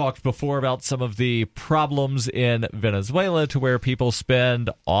talked before about some of the problems in Venezuela to where people spend,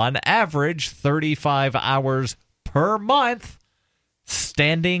 on average, 35 hours per month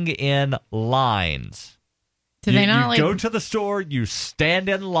standing in lines. Do they not go to the store, you stand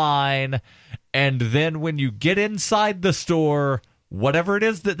in line, and then when you get inside the store, whatever it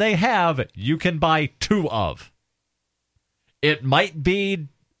is that they have, you can buy 2 of. It might be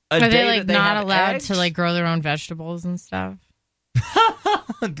a day they that they not have allowed eggs. to grow their own vegetables and stuff?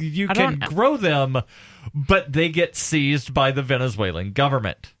 You can grow them, but they get seized by the Venezuelan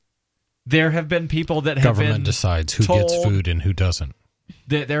government. There have been people that have government decides who gets food and who doesn't.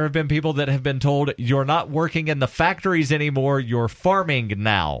 There have been people that have been told, you're not working in the factories anymore, you're farming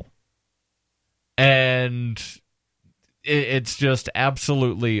now. And it's just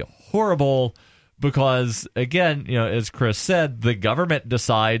absolutely horrible because, again, as Chris said, the government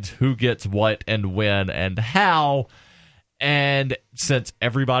decides who gets what and when and how. And since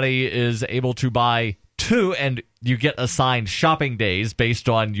everybody is able to buy 2 and you get assigned shopping days based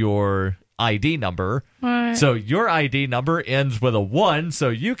on your ID number. What? So your ID number ends with a 1, so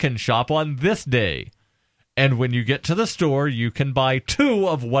you can shop on this day. And when you get to the store, you can buy 2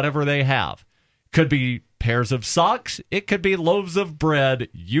 of whatever they have. Could be pairs of socks. It could be loaves of bread.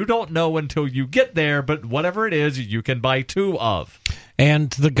 You don't know until you get there, but whatever it is, you can buy 2 of. And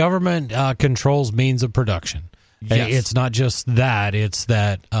the government controls means of production. Yes. It's not just that. It's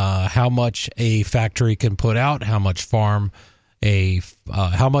that how much a factory can put out, how much how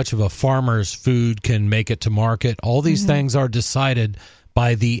much of a farmer's food can make it to market. All these things are decided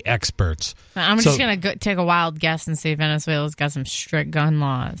by the experts. I'm just going to take a wild guess and say Venezuela's got some strict gun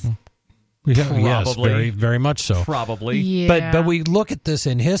laws. Yes, very, very much so. Probably. Yeah. But we look at this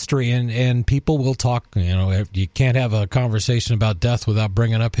in history, and people will talk. You can't have a conversation about death without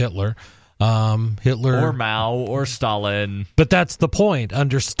bringing up Hitler. Or Mao or Stalin. But that's the point.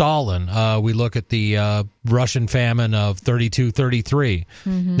 Under Stalin, we look at the Russian famine of 32-33.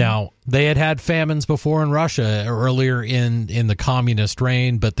 Now, they had famines before in Russia earlier in the communist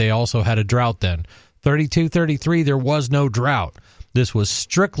reign, but they also had a drought then. 32-33, there was no drought. This was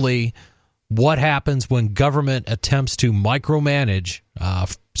strictly what happens when government attempts to micromanage,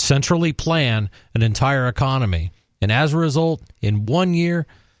 centrally plan an entire economy. And as a result, in 1 year,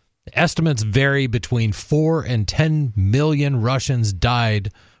 estimates vary between 4 and 10 million Russians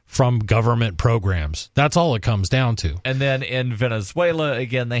died from government programs. That's all it comes down to. And then in Venezuela,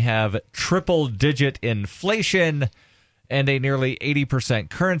 again, they have triple-digit inflation and a nearly 80%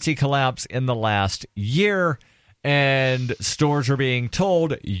 currency collapse in the last year. And stores are being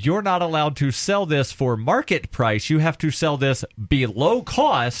told, you're not allowed to sell this for market price. You have to sell this below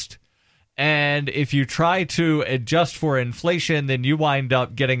cost. And if you try to adjust for inflation, then you wind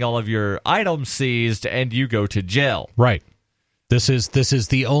up getting all of your items seized and you go to jail. Right. This is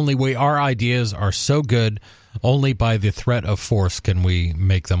the only way. Our ideas are so good, only by the threat of force can we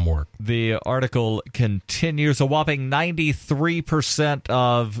make them work. The article continues. A whopping 93%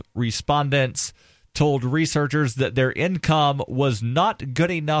 of respondents told researchers that their income was not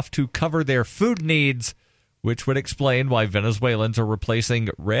good enough to cover their food needs, which would explain why Venezuelans are replacing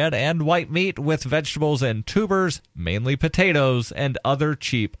red and white meat with vegetables and tubers, mainly potatoes, and other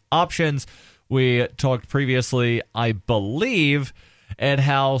cheap options. We talked previously, I believe, and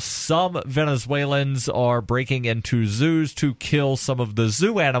how some Venezuelans are breaking into zoos to kill some of the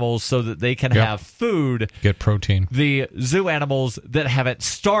zoo animals so that they can have food. Get protein. The zoo animals that haven't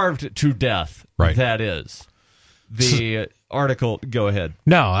starved to death, right. That is. The article, go ahead.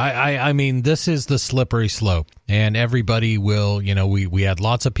 No, I mean, this is the slippery slope, and everybody will, we had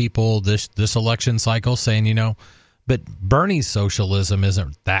lots of people this election cycle saying, but Bernie's socialism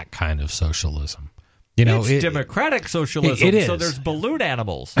isn't that kind of socialism. It's democratic socialism, it is. So there's balloon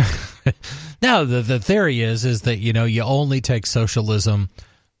animals. No, the theory is that, you only take socialism,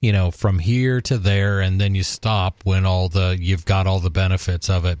 from here to there, and then you stop when you've got all the benefits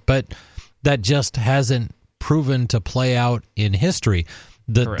of it. But that just hasn't proven to play out in history.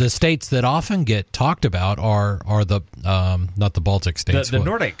 The states that often get talked about are the not the Baltic states, the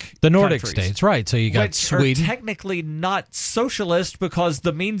Nordic Nordic countries, states, right? So you got which Sweden, are technically not socialist because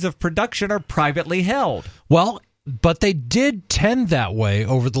the means of production are privately held. Well, but they did tend that way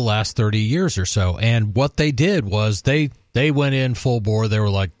over the last 30 years or so, and what they did was they went in full bore. They were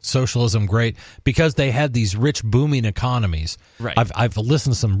like, socialism, great, because they had these rich, booming economies. Right. I've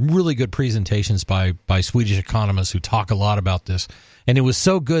listened to some really good presentations by Swedish economists who talk a lot about this. And it was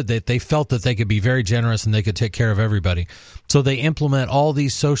so good that they felt that they could be very generous and they could take care of everybody. So they implement all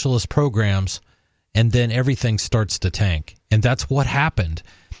these socialist programs, and then everything starts to tank. And that's what happened.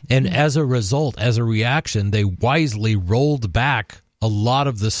 And as a result, as a reaction, they wisely rolled back a lot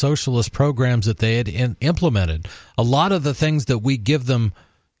of the socialist programs that they had implemented. A lot of the things that we give them,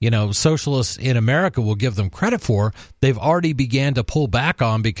 socialists in America will give them credit for, they've already began to pull back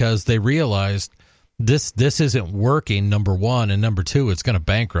on because they realized this isn't working, number one, and number two, it's going to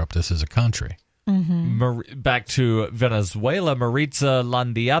bankrupt us as a country. Mm-hmm. Back to Venezuela, Maritza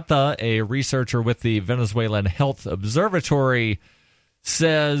Landiata, a researcher with the Venezuelan Health Observatory,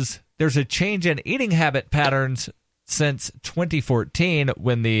 says there's a change in eating habit patterns since 2014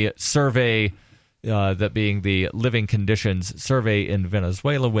 when the survey, that being the Living Conditions Survey in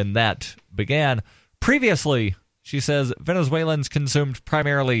Venezuela, when that began. Previously, she says Venezuelans consumed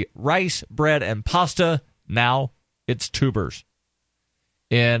primarily rice, bread, and pasta. Now it's tubers.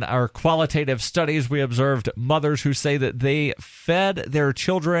 In our qualitative studies, we observed mothers who say that they fed their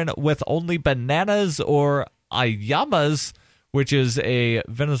children with only bananas or ayamas, which is a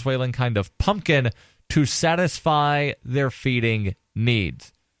Venezuelan kind of pumpkin, to satisfy their feeding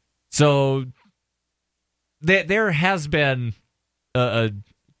needs. So there has been a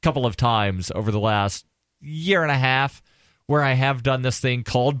couple of times over the last year and a half where I have done this thing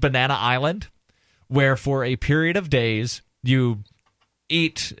called Banana Island, where for a period of days you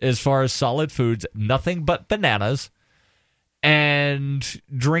eat, as far as solid foods, nothing but bananas, and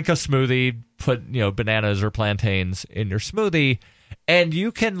drink a smoothie, put bananas or plantains in your smoothie, and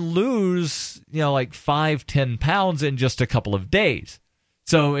you can lose like 5-10 pounds in just a couple of days.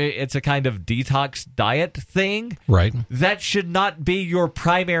 So it's a kind of detox diet thing. Right. That should not be your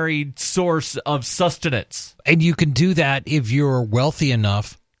primary source of sustenance. And you can do that if you're wealthy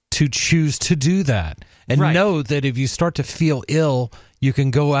enough to choose to do that. And know that if you start to feel ill, you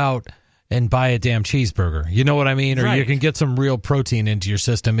can go out and buy a damn cheeseburger. You know what I mean? Or you can get some real protein into your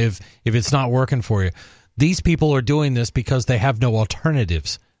system if it's not working for you. These people are doing this because they have no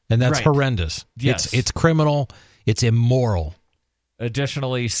alternatives, and that's horrendous. Yes. It's criminal. It's immoral.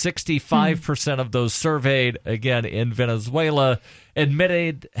 Additionally, 65% of those surveyed, again in Venezuela,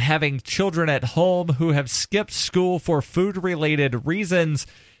 admitted having children at home who have skipped school for food-related reasons,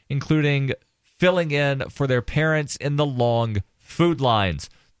 including filling in for their parents in the long food lines.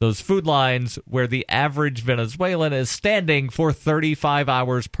 Those food lines where the average Venezuelan is standing for 35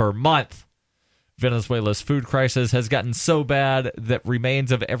 hours per month. Venezuela's food crisis has gotten so bad that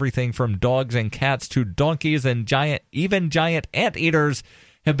remains of everything from dogs and cats to donkeys and giant anteaters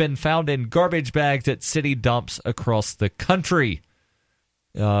have been found in garbage bags at city dumps across the country.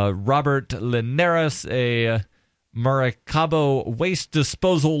 Robert Linares, a Maracaibo waste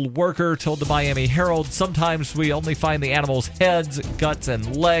disposal worker, told the Miami Herald, "Sometimes we only find the animals' heads, guts,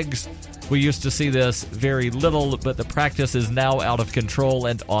 and legs. We used to see this very little, but the practice is now out of control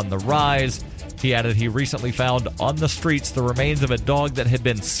and on the rise." He added he recently found on the streets the remains of a dog that had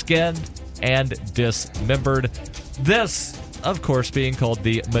been skinned and dismembered. This, of course, being called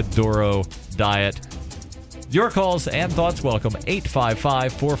the Maduro diet. Your calls and thoughts welcome.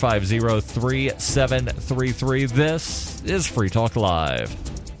 855-450-3733. This is Free Talk Live.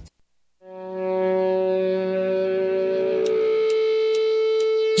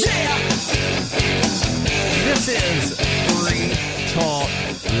 This is Free Talk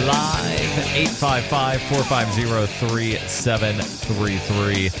Live.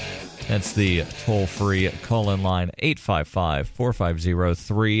 855-450-3733. That's the toll-free call-in line,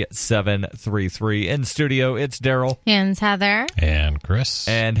 855-450-3733. In studio, it's Daryl. And Heather. And Chris.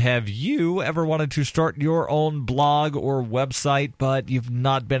 And have you ever wanted to start your own blog or website, but you've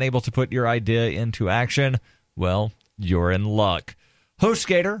not been able to put your idea into action? Well, you're in luck.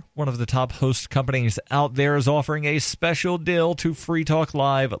 HostGator, one of the top host companies out there, is offering a special deal to Free Talk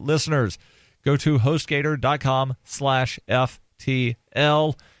Live listeners. Go to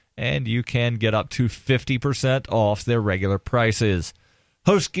HostGator.com/FTL. and you can get up to 50% off their regular prices.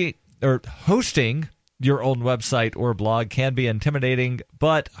 Hosting your own website or blog can be intimidating,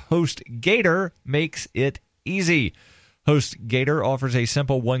 but HostGator makes it easy. HostGator offers a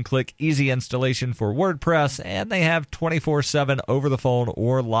simple one-click, easy installation for WordPress, and they have 24/7 over-the-phone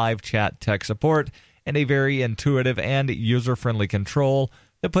or live chat tech support, and a very intuitive and user-friendly control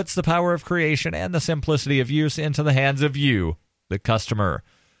that puts the power of creation and the simplicity of use into the hands of you, the customer.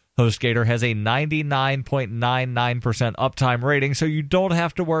 HostGator has a 99.99% uptime rating, so you don't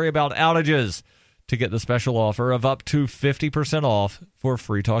have to worry about outages. To get the special offer of up to 50% off for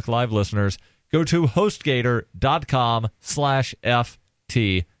Free Talk Live listeners, go to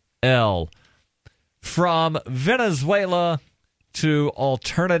HostGator.com/FTL. From Venezuela to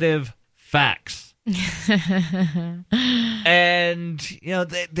alternative facts. And,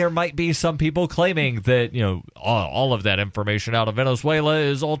 there might be some people claiming that, all of that information out of Venezuela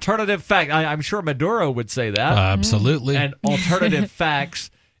is alternative fact. I'm sure Maduro would say that. Absolutely. And alternative facts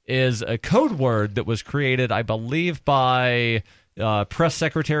is a code word that was created, I believe, by Press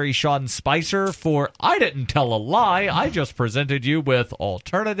Secretary Sean Spicer for, I didn't tell a lie, I just presented you with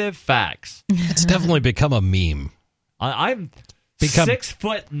alternative facts. It's definitely become a meme. I'm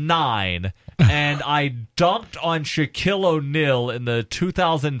 6'9", and I dunked on Shaquille O'Neal in the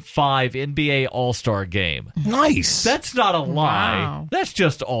 2005 NBA All-Star Game. Nice. That's not a lie. Wow. That's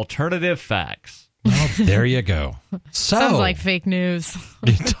just alternative facts. Well, there you go. Sounds like fake news.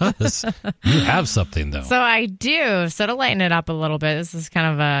 It does. You have something, though. So I do. So to lighten it up a little bit, this is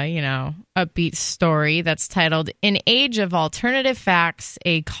kind of a, upbeat story that's titled, "An Age of Alternative Facts,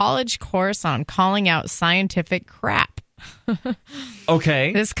 a college course on calling out scientific crap."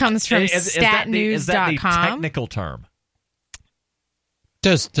 Okay. This comes from statnews.com. Is that the technical term?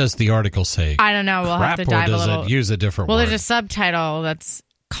 Does the article say I don't know. We'll crap, have to dive or does a little. it use a different word? Well, there's a subtitle that's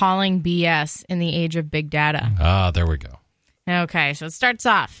calling BS in the age of big data. There we go. Okay, so it starts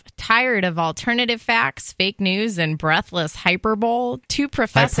off. Tired of alternative facts, fake news, and breathless hyperbole? Two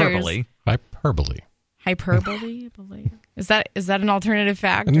professors... Hyperbole? Is that an alternative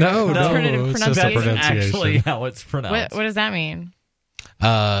fact? No, alternative it's just a pronunciation? That's actually how it's pronounced. What does that mean?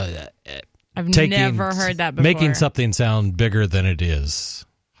 I've never heard that before. Making something sound bigger than it is.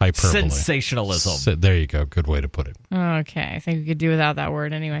 Hyperbole. Sensationalism. There you go. Good way to put it. Okay. I think we could do without that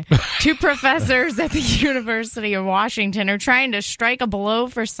word anyway. Two professors at the University of Washington are trying to strike a blow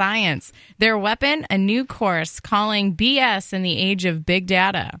for science. Their weapon, a new course calling BS in the age of big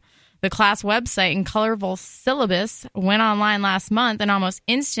data. The class website and colorful syllabus went online last month and almost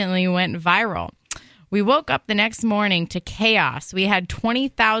instantly went viral. We woke up the next morning to chaos. We had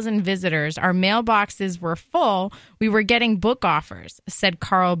 20,000 visitors. Our mailboxes were full. We were getting book offers, said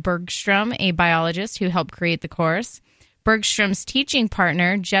Carl Bergstrom, a biologist who helped create the course. Bergstrom's teaching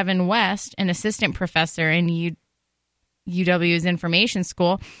partner, Jevin West, an assistant professor in UW's information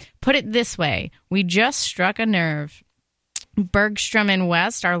school, put it this way: "We just struck a nerve. Bergstrom and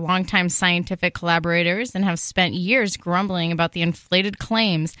West are longtime scientific collaborators and have spent years grumbling about the inflated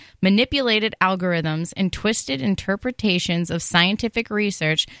claims, manipulated algorithms, and twisted interpretations of scientific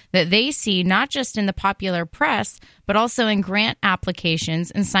research that they see not just in the popular press, but also in grant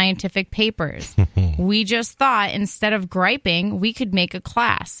applications and scientific papers. We just thought instead of griping, we could make a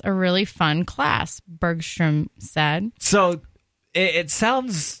class, a really fun class, Bergstrom said. So it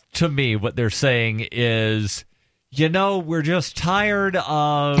sounds to me what they're saying is, we're just tired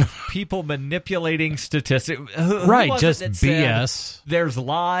of people manipulating statistics. Right, just BS. There's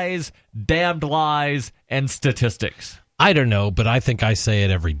lies, damned lies, and statistics. I don't know, but I think I say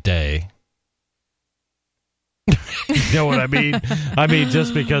it every day. You know what I mean? I mean,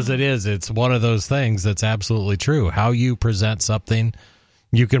 just because it's one of those things that's absolutely true. How you present something,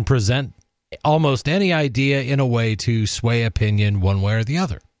 you can present almost any idea in a way to sway opinion one way or the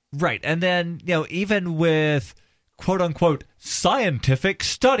other. Right, and then, even with quote-unquote scientific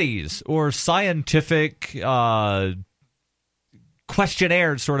studies or scientific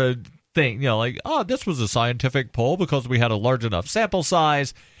questionnaire sort of thing. This was a scientific poll because we had a large enough sample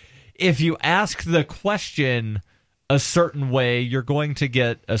size. If you ask the question a certain way, you're going to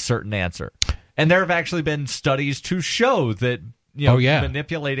get a certain answer. And there have actually been studies to show that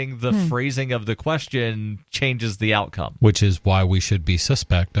manipulating the phrasing of the question changes the outcome. Which is why we should be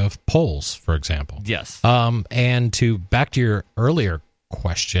suspect of polls, for example. Yes. And back to your earlier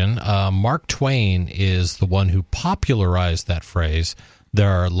question, Mark Twain is the one who popularized that phrase.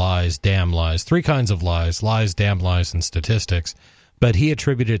 There are lies, damn lies, 3 kinds of lies, damn lies, and statistics. But he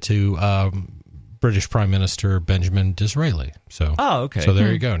attributed it to British Prime Minister Benjamin Disraeli. So, okay. So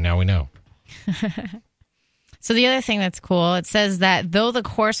there you go. Now we know. So the other thing that's cool, it says that though the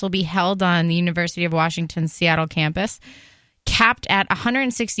course will be held on the University of Washington's Seattle campus, capped at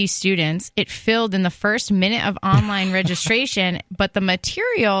 160 students, it filled in the first minute of online registration, but the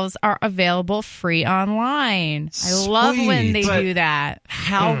materials are available free online. I love when they do that.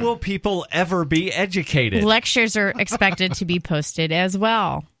 How will people ever be educated? Lectures are expected to be posted as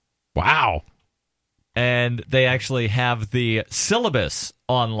well. Wow. And they actually have the syllabus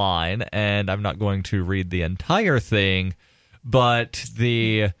online, and I'm not going to read the entire thing, but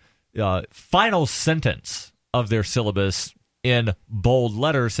the final sentence of their syllabus in bold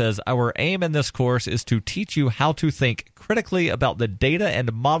letters says, "Our aim in this course is to teach you how to think critically about the data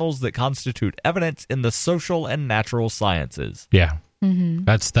and models that constitute evidence in the social and natural sciences." Yeah,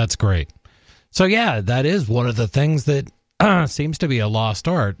 that's great. So yeah, that is one of the things that seems to be a lost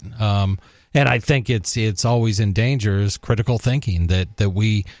art. And I think it's always in danger is critical thinking, that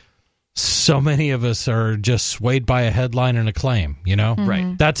we, so many of us are just swayed by a headline and a claim,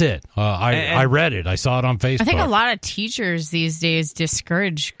 Right. That's it. I read it. I saw it on Facebook. I think a lot of teachers these days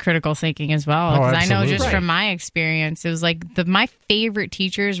discourage critical thinking as well. Because I know just from my experience, it was like my favorite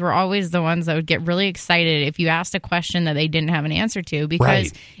teachers were always the ones that would get really excited if you asked a question that they didn't have an answer to,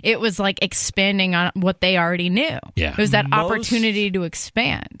 because it was like expanding on what they already knew. Yeah. It was that opportunity to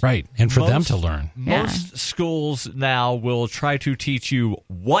expand. Right. And for them to learn. Most schools now will try to teach you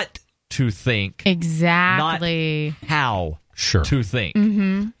what to think. Exactly. Not how to think.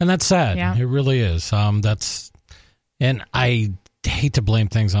 Mm-hmm. And that's sad. Yeah. It really is. And I hate to blame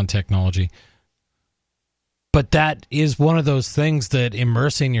things on technology, but that is one of those things that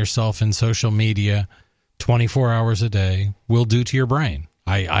immersing yourself in social media 24 hours a day will do to your brain.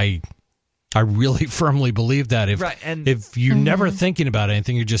 I really firmly believe that. If you're never thinking about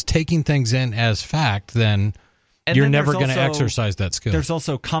anything, you're just taking things in as fact, then you're never going to exercise that skill. There's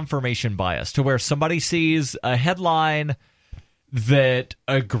also confirmation bias, to where somebody sees a headline that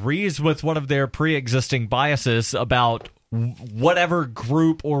agrees with one of their pre-existing biases about whatever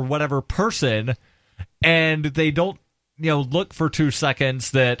group or whatever person, and they don't look for 2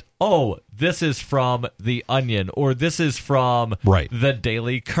 seconds that, this is from The Onion, or this is from the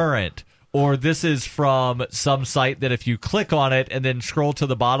Daily Current, or this is from some site that if you click on it and then scroll to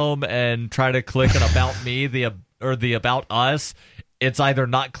the bottom and try to click an About Me, or the About Us, it's either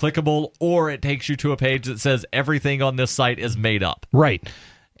not clickable or it takes you to a page that says everything on this site is made up. Right.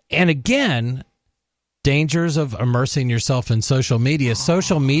 And again, dangers of immersing yourself in social media.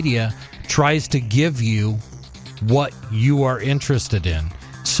 Social media tries to give you what you are interested in.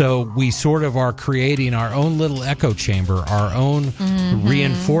 So we sort of are creating our own little echo chamber, our own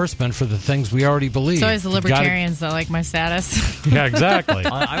reinforcement for the things we already believe. It's always the libertarians that like my status. Yeah, exactly.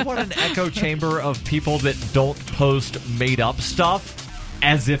 I want an echo chamber of people that don't post made-up stuff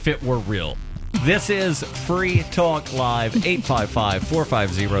as if it were real. This is Free Talk Live,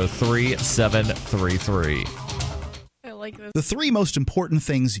 855-450-3733. like this. The 3 most important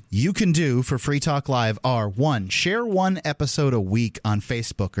things you can do for Free Talk Live are: 1, share 1 episode a week on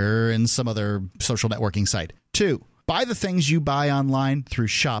Facebook or in some other social networking site. 2, buy the things you buy online through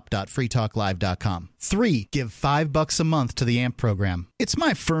shop.freetalklive.com. 3, give $5 a month to the AMP program. It's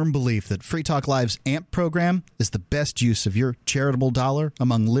my firm belief that Free Talk Live's AMP program is the best use of your charitable dollar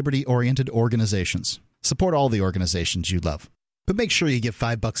among liberty-oriented organizations. Support all the organizations you love, but make sure you give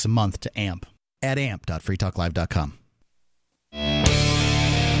 $5 a month to AMP at amp.freetalklive.com.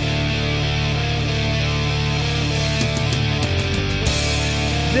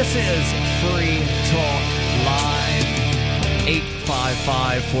 This is Free Talk Live,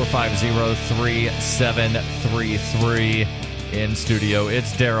 855-450-3733. In studio,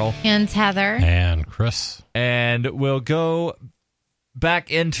 it's Daryl. And Heather. And Chris. And we'll go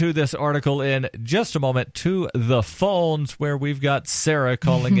back into this article in just a moment to the phones, where we've got Sarah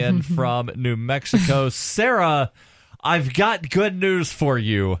calling in from New Mexico. Sarah, I've got good news for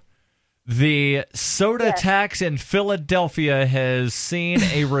you. The soda tax in Philadelphia has seen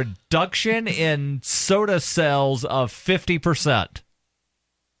a reduction in soda sales of 50%.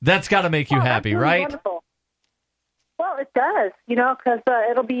 That's got to make you happy, really right? Wonderful. Well, it does, because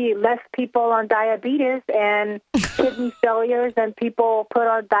it'll be less people on diabetes and kidney failures and people put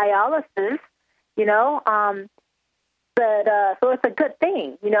on dialysis, But so it's a good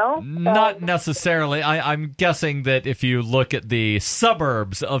thing, Not necessarily. I'm guessing that if you look at the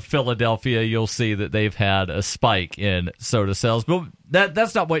suburbs of Philadelphia, you'll see that they've had a spike in soda sales. But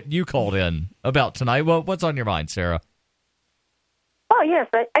that's not what you called in about tonight. Well, what's on your mind, Sarah? Oh, yes.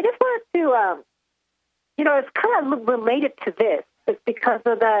 I just wanted to, it's kind of related to this. It's because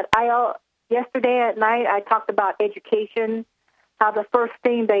of that. Yesterday at night, I talked about education, how the first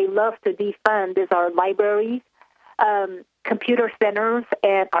thing they love to defund is our libraries, computer centers,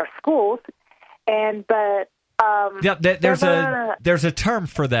 and our schools. There's a term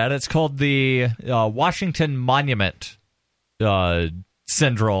for that. It's called the Washington Monument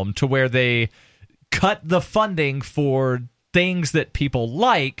syndrome, to where they cut the funding for things that people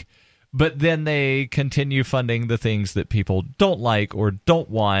like, but then they continue funding the things that people don't like or don't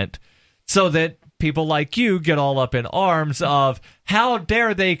want, so that people like you get all up in arms of, how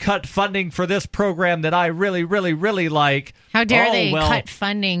dare they cut funding for this program that I really, really, really like? How dare they cut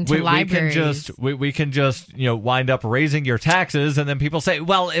funding to libraries? We can just wind up raising your taxes, and then people say,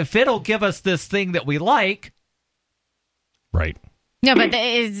 well, if it'll give us this thing that we like. Right. No, but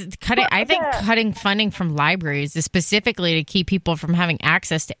I think cutting funding from libraries is specifically to keep people from having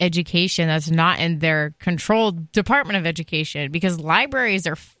access to education that's not in their controlled Department of Education, because libraries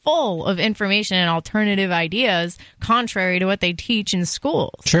are full of information and alternative ideas contrary to what they teach in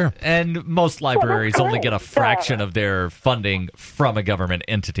schools. Sure. And most libraries only get a fraction of their funding from a government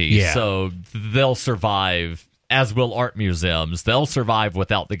entity. Yeah. So they'll survive, as will art museums. They'll survive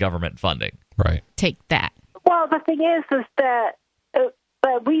without the government funding. Right. Take that. Well, the thing is that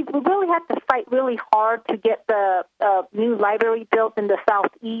but we really have to fight really hard to get the new library built in the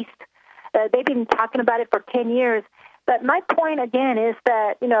southeast. They've been talking about it for 10 years. But my point, again, is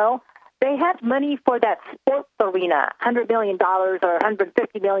that, they have money for that sports arena, $100 million or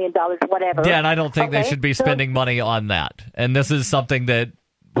 $150 million, whatever. Yeah, and I don't think they should be spending money on that. And this is something that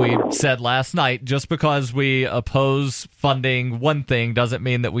we said last night. Just because we oppose funding one thing doesn't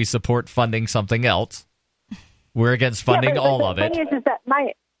mean that we support funding something else. We're against funding all of it. The thing is that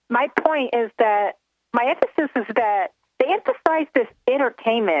my point is that my emphasis is that they emphasize this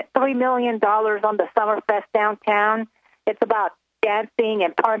entertainment, $3 million on the Summerfest downtown. It's about dancing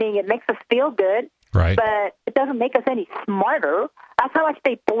and partying. It makes us feel good, right? But it doesn't make us any smarter. That's how much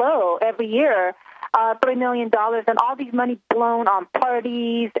they blow every year, $3 million, and all these money blown on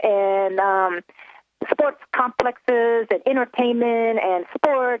parties and sports complexes and entertainment and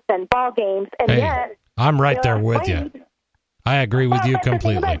sports and ball games, and yet. I'm right there with you. I agree with you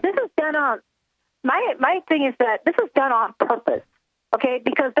completely. This is done on my thing is that this is done on purpose, okay?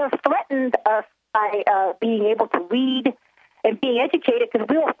 Because they're threatened us by being able to read and being educated, because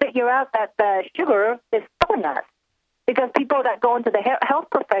we will figure out that the sugar is killing us. Because people that go into the health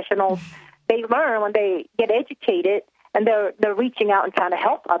professionals, they learn when they get educated, and they're reaching out and trying to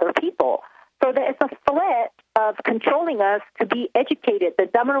help other people. So it's a threat of controlling us to be educated. The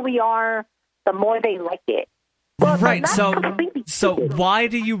dumber we are, the more they like it. Well, right, so why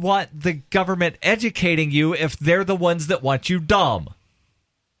do you want the government educating you if they're the ones that want you dumb?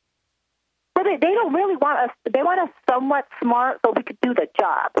 Well, they don't really want us. They want us somewhat smart so we could do the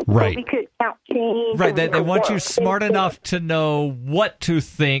job. Right. So we could count change. Right, they want you smart enough to know what to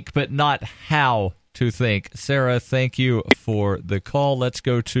think, but not how to think. Sarah, thank you for the call. Let's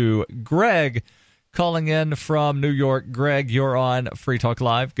go to Greg calling in from New York. Greg, you're on Free Talk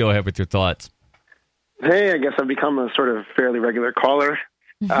Live. Go ahead with your thoughts. Hey, I guess I've become a sort of fairly regular caller.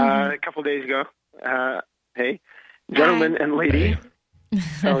 A couple days ago. Hey, gentlemen and lady.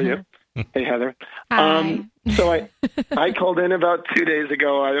 How are you? Hey, Heather. So I called in about 2 days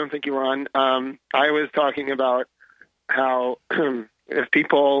ago. I don't think you were on. I was talking about how if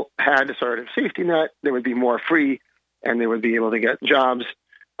people had a sort of safety net, they would be more free and they would be able to get jobs.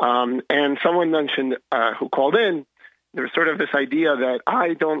 And someone mentioned who called in, there was sort of this idea that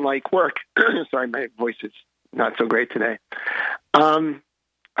I don't like work. Sorry, my voice is not so great today.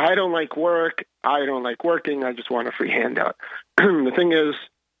 I don't like work. I don't like working. I just want a free handout. The thing is,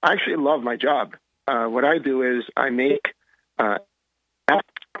 I actually love my job. What I do is I make apps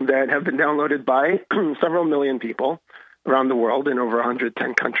that have been downloaded by several million people around the world in over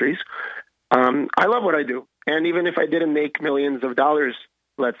 110 countries. I love what I do. And even if I didn't make millions of dollars,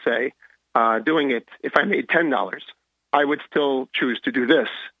 let's say, doing it, if I made $10, I would still choose to do this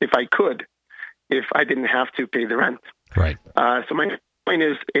if I could, if I didn't have to pay the rent. Right. So my point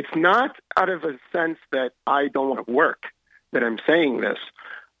is, it's not out of a sense that I don't want to work that I'm saying this.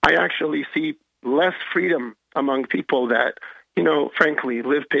 I actually see less freedom among people that, frankly,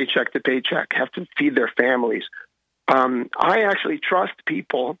 live paycheck to paycheck, have to feed their families. I actually trust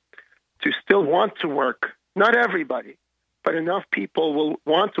people to still want to work. Not everybody, but enough people will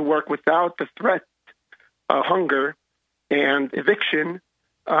want to work without the threat of hunger and eviction,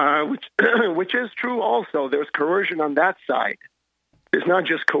 which is true also. There's coercion on that side. There's not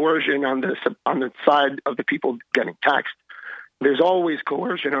just coercion on the side of the people getting taxed. There's always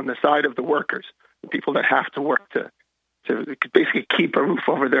coercion on the side of the workers, the people that have to work to basically keep a roof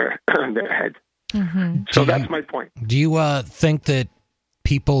over their head. Mm-hmm. So that's my point. Do you think that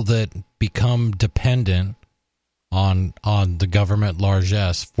people that become dependent on the government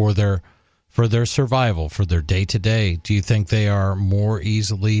largesse for their survival, for their day-to-day, do you think they are more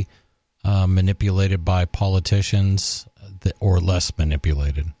easily manipulated by politicians or less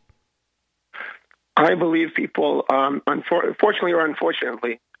manipulated? I believe people, unfortunately or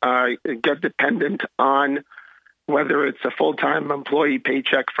unfortunately, get dependent on whether it's a full-time employee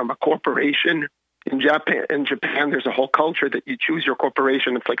paycheck from a corporation. In Japan, there's a whole culture that you choose your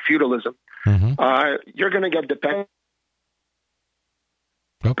corporation. It's like feudalism. Mm-hmm. You're going to get dependent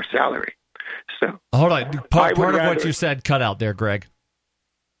on your salary. So hold on. Part of what you said cut out there, Greg.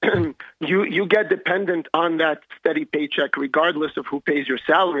 You get dependent on that steady paycheck regardless of who pays your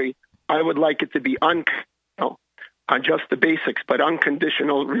salary. I would like it to be unconditional, just the basics, but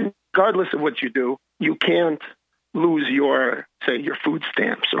unconditional. Regardless of what you do, you can't lose your food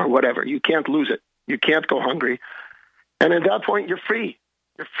stamps or whatever. You can't lose it. You can't go hungry. And at that point, you're free.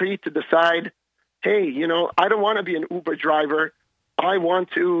 You're free to decide, hey, I don't want to be an Uber driver. I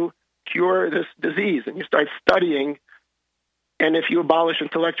want to cure this disease. And you start studying. And if you abolish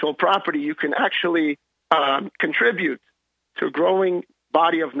intellectual property, you can actually contribute to a growing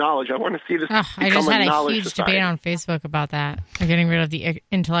body of knowledge. I want to see this become a knowledge society. I just had a huge debate on Facebook about that. They're getting rid of the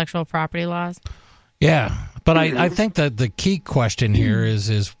intellectual property laws. Yeah, but I think that the key question here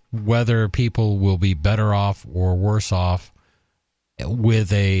is whether people will be better off or worse off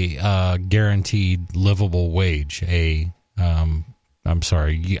with a guaranteed livable wage, a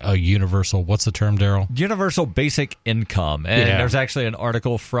universal, what's the term, Daryl? Universal basic income. And there's actually an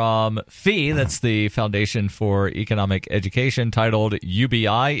article from FEE, that's the Foundation for Economic Education, titled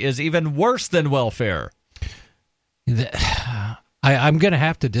UBI is even worse than welfare. I'm going to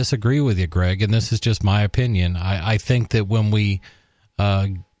have to disagree with you, Greg, and this is just my opinion. I think that when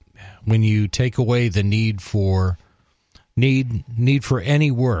you take away the need for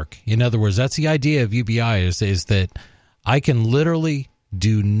any work, in other words, that's the idea of UBI is that I can literally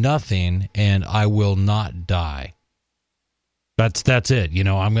do nothing and I will not die. That's it.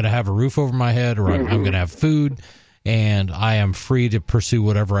 I'm going to have a roof over my head, or I'm going to have food, and I am free to pursue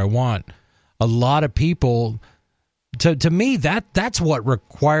whatever I want. A lot of people, to me, that's what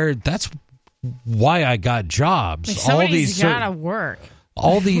required. That's why I got jobs. Like somebody's gotta work.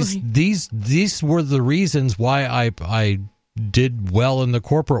 All these were the reasons why I did well in the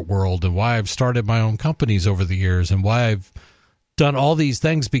corporate world, and why I've started my own companies over the years, and why I've done all these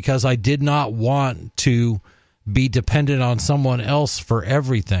things, because I did not want to be dependent on someone else for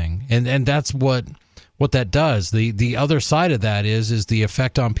everything. And that's what that does. The other side of that is the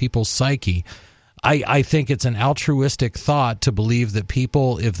effect on people's psyche. I think it's an altruistic thought to believe that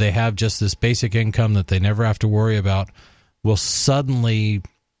people, if they have just this basic income that they never have to worry about, will suddenly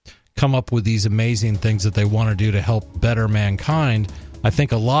come up with these amazing things that they want to do to help better mankind. I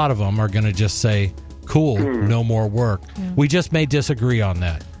think a lot of them are going to just say, cool, no more work. Yeah. We just may disagree on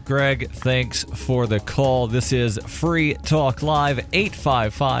that. Greg, thanks for the call. This is Free Talk Live,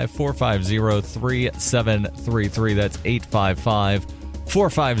 855-450-3733. That's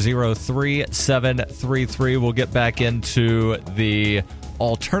 855-450-3733. We'll get back into the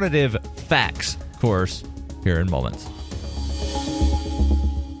alternative facts course here in moments.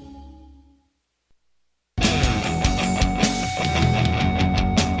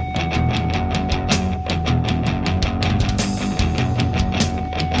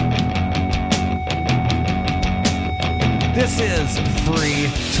 This is Free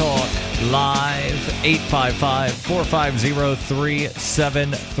Talk Live,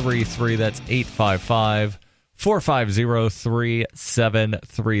 855-450-3733. That's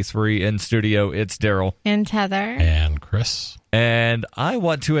 855-450-3733. In studio, it's Daryl. And Heather. And Chris. And I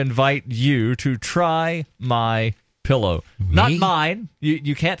want to invite you to try my pillow. Not mine.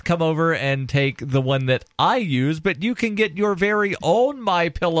 You can't come over and take the one that I use, but you can get your very own My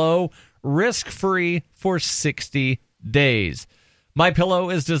Pillow risk-free for 60 days. My Pillow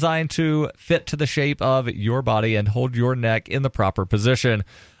is designed to fit to the shape of your body and hold your neck in the proper position.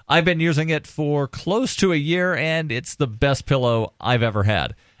 I've been using it for close to a year, and it's the best pillow I've ever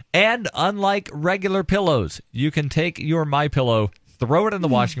had. And unlike regular pillows, you can take your My Pillow, throw it in the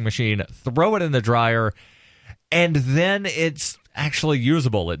washing machine, throw it in the dryer, and then it's actually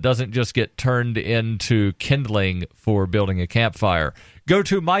usable. It doesn't just get turned into kindling for building a campfire. Go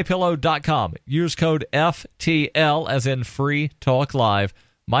to MyPillow.com. Use code FTL, as in Free Talk Live.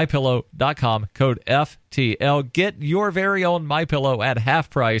 MyPillow.com, code FTL. Get your very own My Pillow at half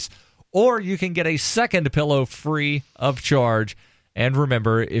price, or you can get a second pillow free of charge. And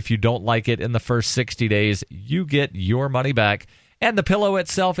remember, if you don't like it in the first 60 days, you get your money back. And the pillow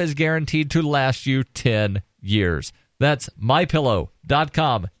itself is guaranteed to last you 10 years. That's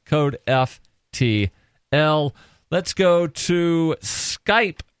MyPillow.com, code FTL. Let's go to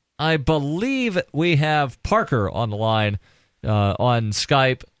Skype. I believe we have Parker on the line on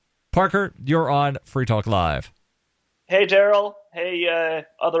Skype. Parker, you're on Free Talk Live. Hey, Daryl. Hey,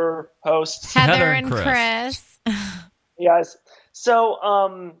 other hosts. Heather and Chris. Hey, guys. So,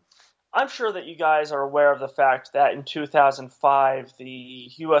 I'm sure that you guys are aware of the fact that in 2005,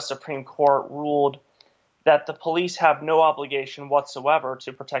 the U.S. Supreme Court ruled that the police have no obligation whatsoever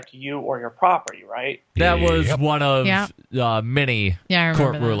to protect you or your property, right? That was one of many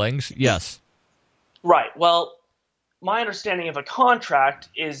court rulings. Yes. Right. Well, my understanding of a contract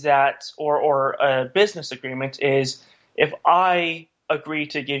is that, or a business agreement is, if I agree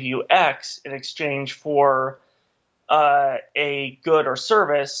to give you X in exchange for a good or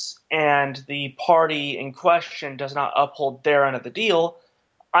service, and the party in question does not uphold their end of the deal,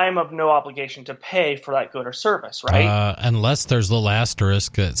 I am of no obligation to pay for that good or service, right? Unless there's the little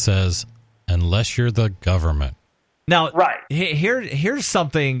asterisk that says, unless you're the government. Now, here's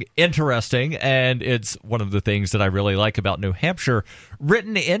something interesting, and it's one of the things that I really like about New Hampshire.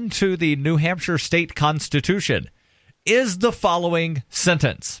 Written into the New Hampshire state constitution is the following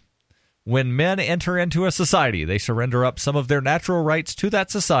sentence. When men enter into a society, they surrender up some of their natural rights to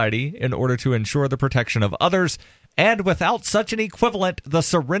that society in order to ensure the protection of others, and without such an equivalent, the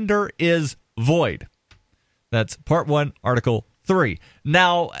surrender is void. That's Part 1, Article 3.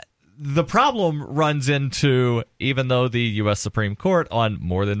 Now, the problem runs into, even though the U.S. Supreme Court on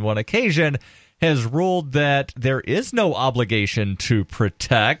more than one occasion has ruled that there is no obligation to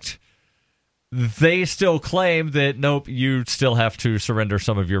protect, they still claim that, nope, you still have to surrender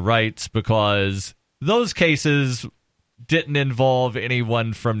some of your rights because those cases didn't involve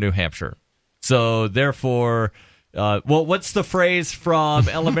anyone from New Hampshire. So, therefore, what's the phrase from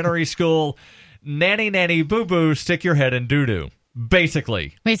elementary school? Nanny, nanny, boo-boo, stick your head in doo-doo.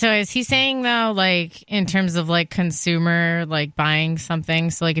 Basically. Wait, so is he saying, though, like, in terms of, like, consumer, like, buying something?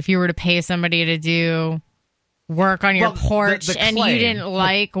 So, like, if you were to pay somebody to do work on your porch and you didn't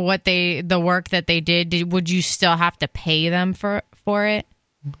like the work that they did, would you still have to pay them for it?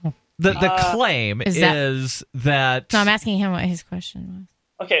 The claim is that... No, I'm asking him what his question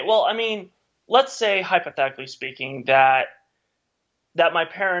was. Okay, well, I mean, let's say, hypothetically speaking, that my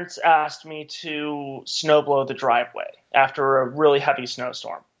parents asked me to snowblow the driveway after a really heavy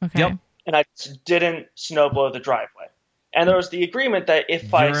snowstorm. Okay. Yep. And I didn't snowblow the driveway. And there was the agreement that if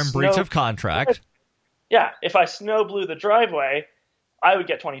You're in breach of contract. Yeah, if I snow blew the driveway, I would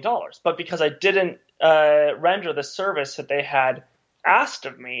get $20. But because I didn't render the service that they had asked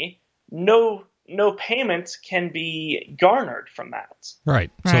of me, no payments can be garnered from that.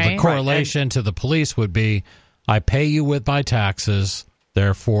 Right. So the correlation to the police would be, I pay you with my taxes,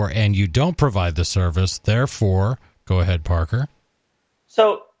 therefore, and you don't provide the service, therefore, go ahead, Parker.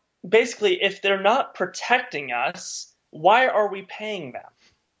 So basically, if they're not protecting us, why are we paying them?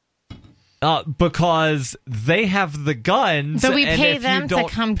 Because they have the guns. So we and pay if them you to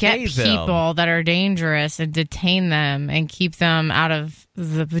don't come get people that are dangerous and detain them and keep them out of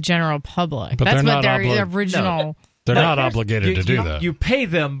the general public. But that's they're what not their original... No. They're not obligated to do that. You pay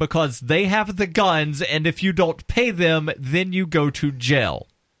them because they have the guns, and if you don't pay them, then you go to jail.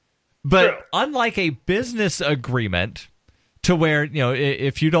 But unlike a business agreement, to where,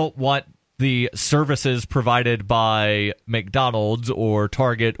 if you don't want the services provided by McDonald's or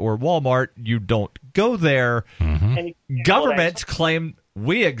Target or Walmart, you don't go there. Mm-hmm. Governments claim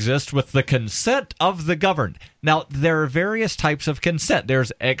we exist with the consent of the governed. Now, there are various types of consent.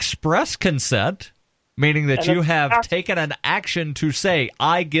 There's express consent, meaning that you have taken an action to say,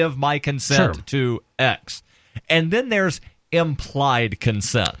 I give my consent to X. And then there's implied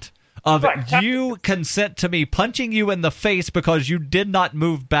consent. You consent to me punching you in the face because you did not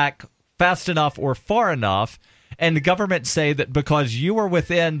move back fast enough or far enough, and the government say that because you are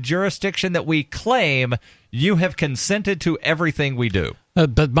within jurisdiction that we claim, you have consented to everything we do.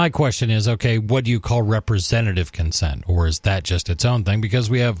 But my question is, okay, what do you call representative consent? Or is that just its own thing? Because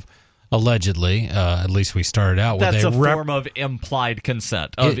we have allegedly, at least we started out with that's a form of implied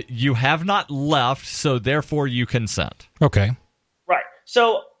consent. You have not left, so therefore you consent. Okay. Right.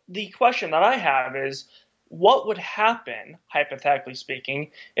 So the question that I have is, what would happen, hypothetically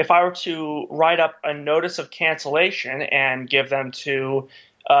speaking, if I were to write up a notice of cancellation and give them to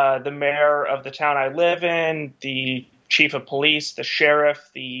the mayor of the town I live in, the chief of police, the sheriff,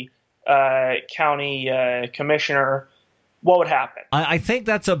 the county commissioner? What would happen? I think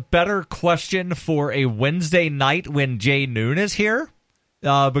that's a better question for a Wednesday night when Jay Noon is here.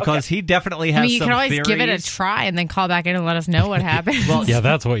 Because he definitely has some theories. You can always give it a try and then call back in and let us know what happened. Well, yeah,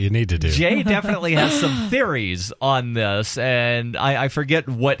 that's what you need to do. Jay definitely has some theories on this, and I forget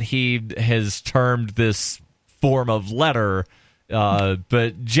what he has termed this form of letter,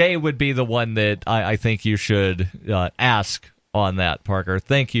 but Jay would be the one that I think you should ask on that, Parker.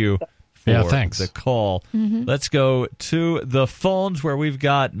 Thank you for the call. Mm-hmm. Let's go to the phones where we've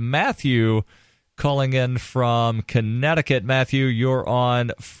got Matthew calling in from Connecticut. Matthew, you're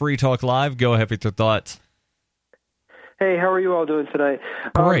on Free Talk Live. Go ahead with your thoughts. Hey, how are you all doing tonight?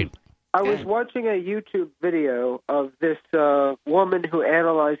 Great. I was watching a YouTube video of this woman who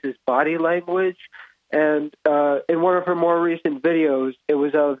analyzes body language, and in one of her more recent videos, it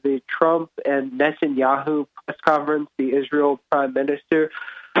was of the Trump and Netanyahu press conference, the Israel prime minister.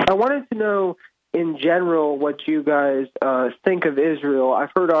 I wanted to know, in general, what you guys think of Israel.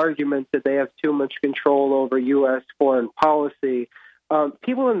 I've heard arguments that they have too much control over U.S. foreign policy.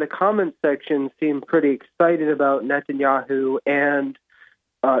 People in the comment section seem pretty excited about Netanyahu and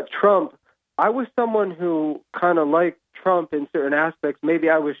Trump. I was someone who kind of liked Trump in certain aspects. Maybe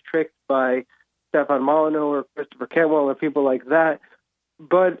I was tricked by Stefan Molyneux or Christopher Cantwell or people like that.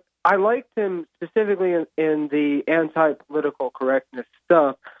 But I liked him specifically in the anti-political correctness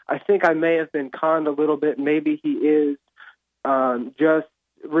stuff. I think I may have been conned a little bit. Maybe he is just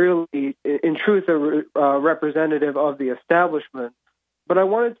really, in truth, a representative of the establishment. But I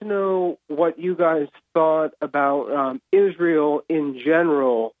wanted to know what you guys thought about Israel in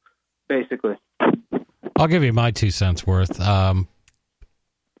general, basically. I'll give you my 2 cents worth.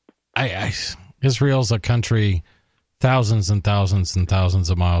 Israel's a country thousands and thousands and thousands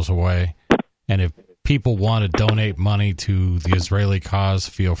of miles away. And if people want to donate money to the Israeli cause,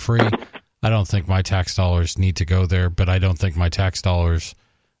 feel free. I don't think my tax dollars need to go there, but I don't think my tax dollars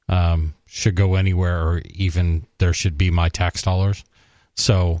should go anywhere, or even there should be my tax dollars.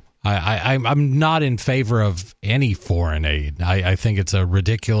 So I'm not in favor of any foreign aid. I think it's a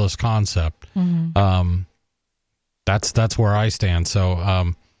ridiculous concept. Mm-hmm. That's where I stand.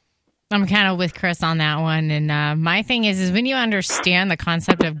 So I'm kind of with Chris on that one. And my thing is when you understand the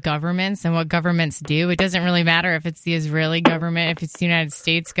concept of governments and what governments do, it doesn't really matter if it's the Israeli government, if it's the United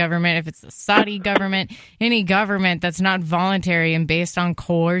States government, if it's the Saudi government. Any government that's not voluntary and based on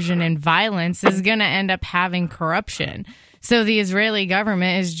coercion and violence is going to end up having corruption. So the Israeli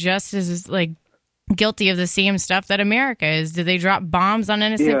government is just as guilty of the same stuff that America is. Do they drop bombs on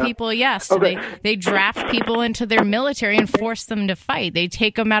innocent people? Yes. Do they draft people into their military and force them to fight? They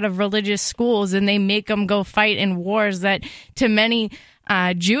take them out of religious schools and they make them go fight in wars that to many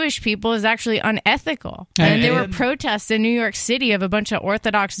Jewish people is actually unethical. And there were protests in New York City of a bunch of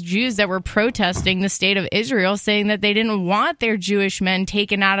Orthodox Jews that were protesting the state of Israel, saying that they didn't want their Jewish men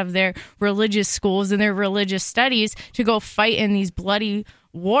taken out of their religious schools and their religious studies to go fight in these bloody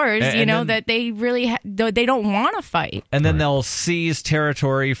wars, that they really they don't want to fight. And then they'll seize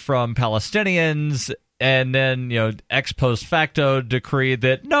territory from Palestinians and then, ex post facto decreed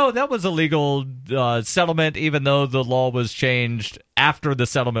that, no, that was a legal settlement, even though the law was changed after the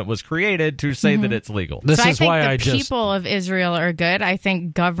settlement was created to say that it's legal. So I think the people of Israel are good. I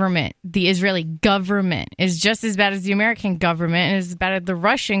think the Israeli government is just as bad as the American government and as bad as the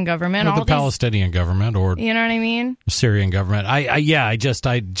Russian government. Or the Palestinian government, or you know what I mean? Syrian government. I just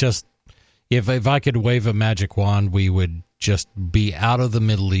if I could wave a magic wand, we would just be out of the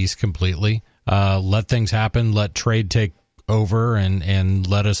Middle East completely. Let things happen, let trade take over, and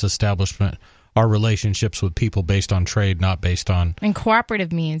let us establish our relationships with people based on trade, not based on... And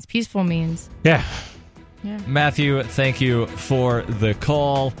cooperative means, peaceful means. Yeah. Matthew, thank you for the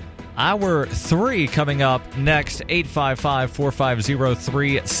call. Hour 3 coming up next.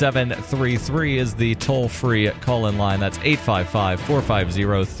 855-450-3733 is the toll-free call-in line. That's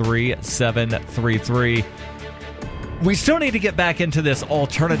 855-450-3733. We still need to get back into this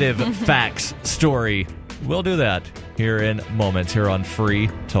alternative facts story. We'll do that here in moments here on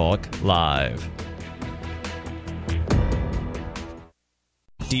Free Talk Live.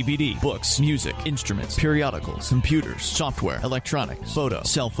 DVD, books, music, instruments, periodicals, computers, software, electronics, photo,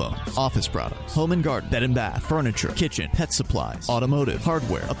 cell phone, office products, home and garden, bed and bath, furniture, kitchen, pet supplies, automotive,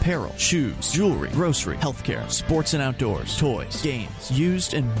 hardware, apparel, shoes, jewelry, grocery, healthcare, sports and outdoors, toys, games,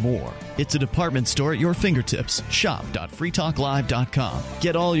 used, and more. It's a department store at your fingertips. Shop.freetalklive.com.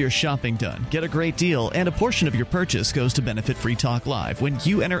 Get all your shopping done, get a great deal, and a portion of your purchase goes to benefit Free Talk Live when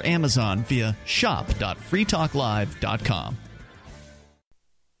you enter Amazon via shop.freetalklive.com.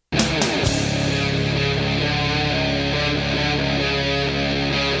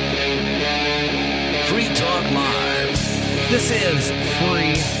 Free Talk Live. This is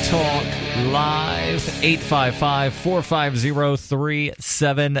Free Talk Live.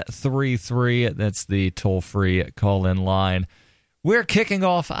 855-450-3733. That's the toll-free call-in line. We're kicking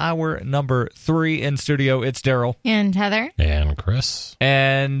off hour number 3 in studio. It's Daryl. And Heather. And Chris.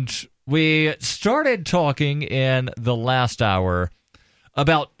 And we started talking in the last hour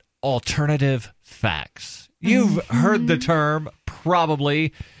about alternative facts. You've heard the term,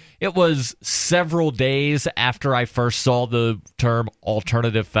 probably. It was several days after I first saw the term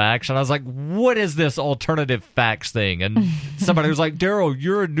alternative facts, and I was like, what is this alternative facts thing? And somebody was like, Daryl,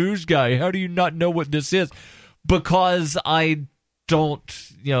 you're a news guy. How do you not know what this is? Because I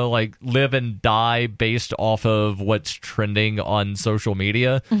don't, live and die based off of what's trending on social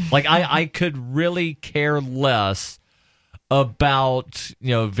media. Like, I could really care less about,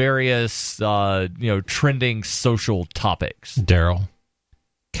 various, trending social topics. Daryl.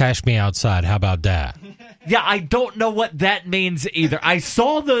 Cash me outside. How about that? Yeah, I don't know what that means either. I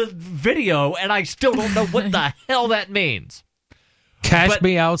saw the video, and I still don't know what the hell that means. Cash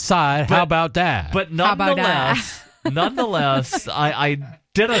me outside. How about that? But nonetheless, I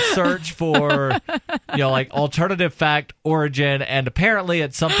did a search for, alternative fact origin, and apparently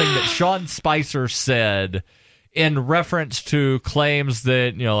it's something that Sean Spicer said in reference to claims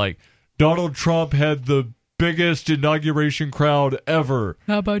that, Donald Trump had the biggest inauguration crowd ever.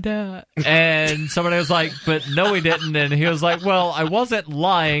 How about that? And somebody was like, but no, he didn't. And he was like, well, I wasn't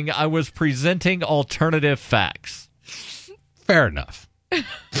lying. I was presenting alternative facts. Fair enough.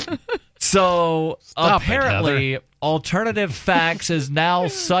 So apparently, alternative facts is now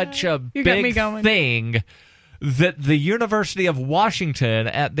such a big thing that the University of Washington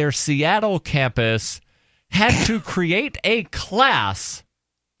at their Seattle campus had to create a class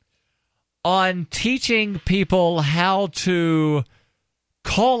on teaching people how to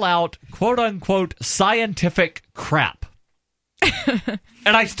call out quote-unquote scientific crap.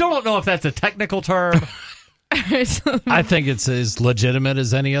 And I still don't know if that's a technical term. I think it's as legitimate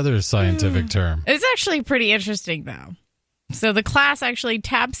as any other scientific term. It's actually pretty interesting, though. So the class actually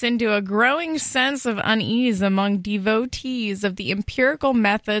taps into a growing sense of unease among devotees of the empirical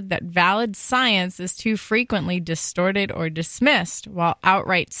method that valid science is too frequently distorted or dismissed, while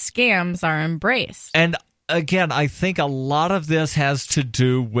outright scams are embraced. And again, I think a lot of this has to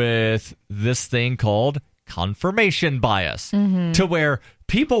do with this thing called confirmation bias, to where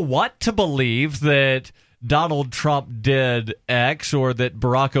people want to believe that Donald Trump did X, or that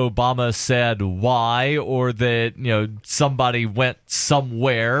Barack Obama said Y, or that, somebody went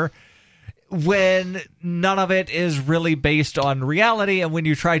somewhere, when none of it is really based on reality. And when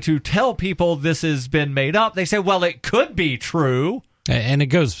you try to tell people this has been made up, they say, well, it could be true. And it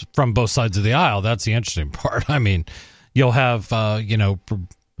goes from both sides of the aisle. That's the interesting part. I mean, you'll have,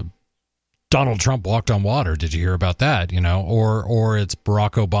 Donald Trump walked on water. Did you hear about that? Or it's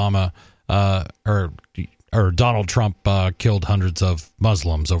Barack Obama, or Donald Trump killed hundreds of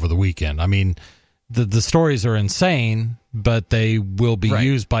Muslims over the weekend. I mean, the stories are insane, but they will be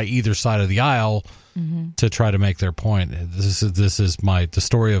used by either side of the aisle to try to make their point. This is the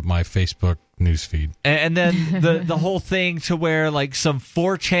story of my Facebook newsfeed. And then the whole thing to where like some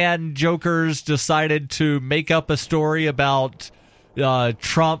 4chan jokers decided to make up a story about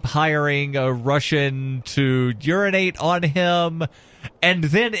Trump hiring a Russian to urinate on him. And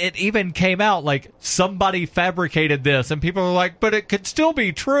then it even came out like somebody fabricated this, and people were like, but it could still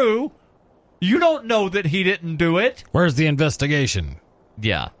be true. You don't know that he didn't do it. Where's the investigation?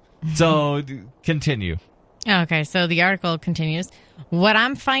 Yeah. So continue. Okay, so the article continues. What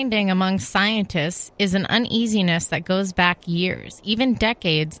I'm finding among scientists is an uneasiness that goes back years, even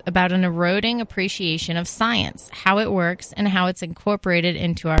decades, about an eroding appreciation of science, how it works, and how it's incorporated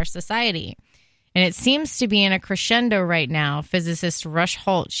into our society. And it seems to be in a crescendo right now, physicist Rush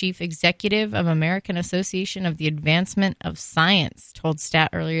Holt, chief executive of American Association of the Advancement of Science, told STAT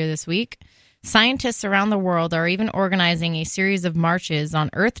earlier this week. Scientists around the world are even organizing a series of marches on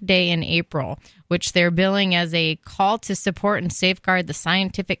Earth Day in April, which they're billing as a call to support and safeguard the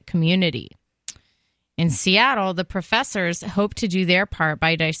scientific community. In Seattle, the professors hope to do their part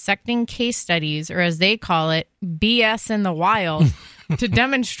by dissecting case studies, or as they call it, BS in the wild, to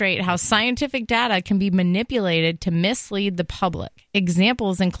demonstrate how scientific data can be manipulated to mislead the public.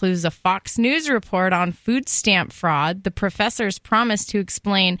 Examples include a Fox News report on food stamp fraud. The professors promise to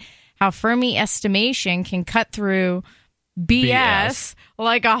explain how Fermi estimation can cut through BS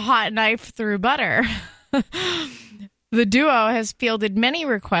like a hot knife through butter. The duo has fielded many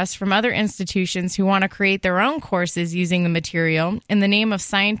requests from other institutions who want to create their own courses using the material. In the name of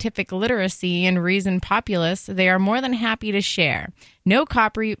scientific literacy and reason populace, they are more than happy to share. No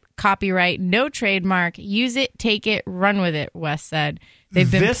copyright, no trademark. Use it, take it, run with it, Wes said.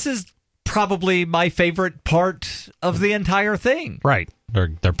 This is probably my favorite part of the entire thing. Right.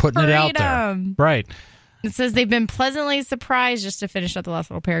 They're putting it out there. Right. It says they've been pleasantly surprised, just to finish up the last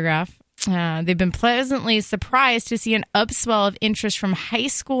little paragraph, they've been pleasantly surprised to see an upswell of interest from high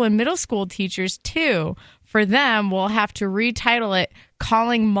school and middle school teachers, too. For them, we'll have to retitle it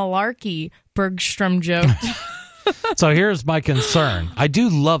Calling Malarkey, Bergstrom joked. So here's my concern. I do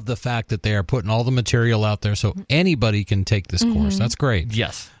love the fact that they are putting all the material out there so anybody can take this course. That's great.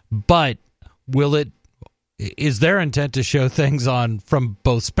 Yes. But is their intent to show things from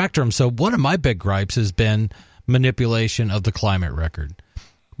both spectrums? So one of my big gripes has been manipulation of the climate record,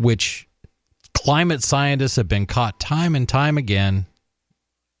 which climate scientists have been caught time and time again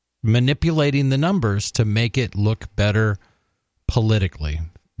manipulating the numbers to make it look better politically,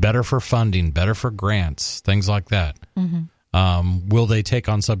 better for funding, better for grants, things like that. Will they take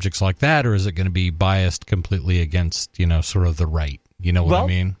on subjects like that, or is it going to be biased completely against, sort of the right? You know what I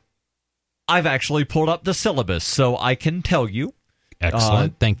mean? I've actually pulled up the syllabus, so I can tell you.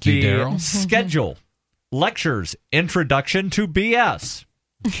 Excellent. Thank you, Daryl. Schedule. Lectures. Introduction to BS.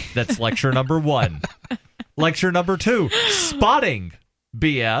 That's lecture number 1. Lecture number 2. Spotting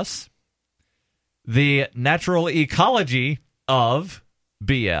BS. The natural ecology of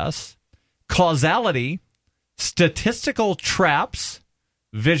BS. Causality. Statistical traps.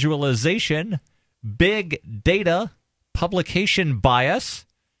 Visualization. Big data. Publication bias.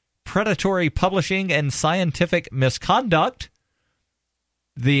 Predatory publishing and scientific misconduct,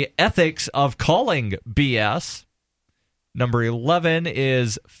 the ethics of calling BS. Number 11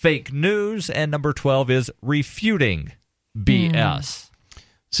 is fake news, and number 12 is refuting BS.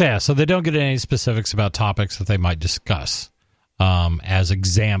 So they don't get any specifics about topics that they might discuss as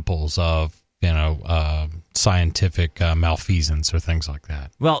examples of scientific malfeasance or things like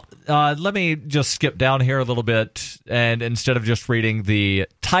that. Well, let me just skip down here a little bit, and instead of just reading the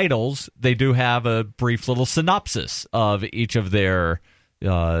titles, they do have a brief little synopsis of each of their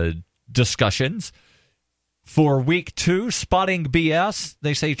discussions. For week 2, Spotting BS,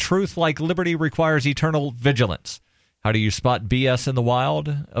 they say truth like liberty requires eternal vigilance. How do you spot BS in the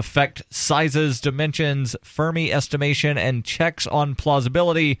wild? Affect sizes, dimensions, Fermi estimation, and checks on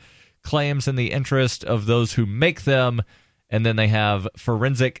plausibility. Claims in the interest of those who make them. And then they have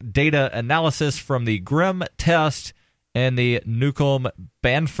forensic data analysis from the Grimm test and the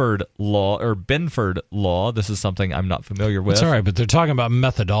Newcomb-Benford law. This is something I'm not familiar with. It's all right, but they're talking about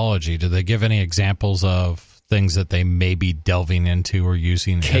methodology. Do they give any examples of things that they may be delving into or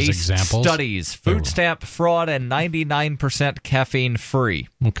using as examples? Case studies, food stamp fraud, and 99% caffeine free.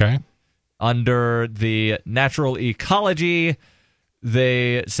 Okay. Under the natural ecology,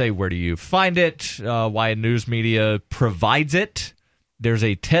 they say, where do you find it? Why news media provides it. There's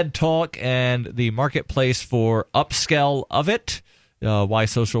a TED Talk and the marketplace for upscale of it. Why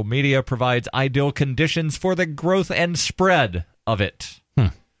social media provides ideal conditions for the growth and spread of it.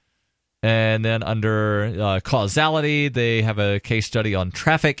 And then under causality, they have a case study on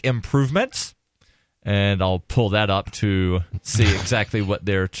traffic improvements. And I'll pull that up to see exactly what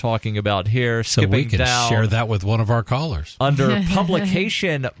they're talking about here. So we can share that with one of our callers. Under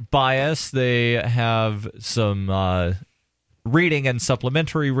publication bias, they have some reading and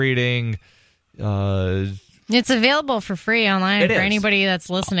supplementary reading. It's available for free online for anybody that's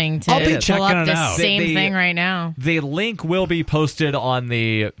listening to I'll be pull checking up it the out. same thing right now. The link will be posted on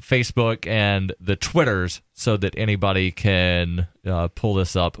the Facebook and the Twitters so that anybody can pull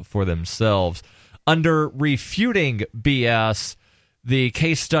this up for themselves. Under refuting BS, the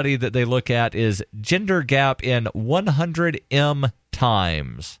case study that they look at is gender gap in 100 M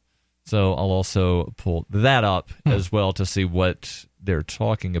times. So I'll also pull that up as well to see what they're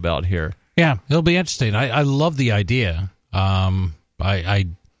talking about here. Yeah, it'll be interesting. I love the idea. God,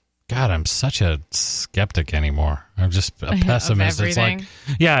 I'm such a skeptic anymore. I'm just a pessimist. It's like,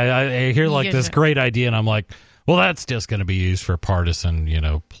 I hear like this great idea, and I'm like, well, that's just going to be used for partisan,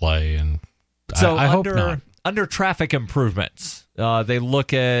 play. And so I hope not. Under traffic improvements, they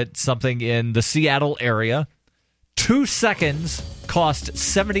look at something in the Seattle area. 2 seconds cost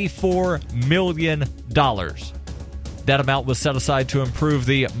 $74 million. That amount was set aside to improve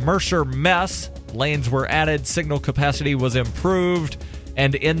the Mercer Mess. Lanes were added, signal capacity was improved,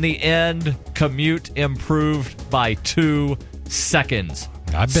 and in the end, commute improved by 2 seconds.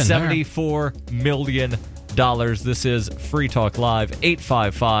 I've been $74 million. This is Free Talk Live,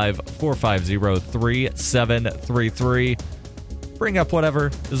 855-450-3733. Bring up whatever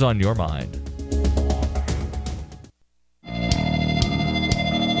is on your mind.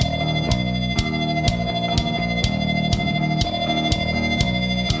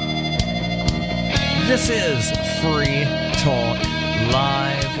 This is Free Talk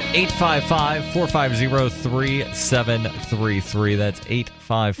Live, 855-450-3733. That's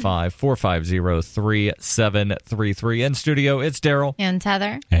 855-450-3733. In studio, it's Daryl. And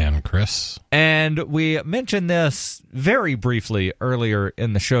Tether. And Chris. And we mentioned this very briefly earlier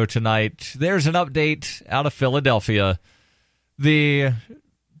in the show tonight. There's an update out of Philadelphia. The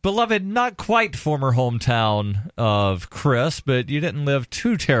beloved, not quite former hometown of Chris, but you didn't live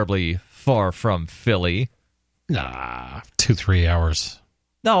too terribly far from Philly. Nah, 2-3 hours.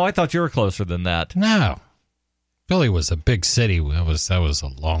 No, I thought you were closer than that. No. Philly was a big city. That was a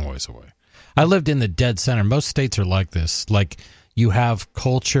long ways away. I lived in the dead center. Most states are like this. Like, you have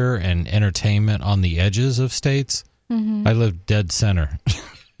culture and entertainment on the edges of states. Mm-hmm. I lived dead center.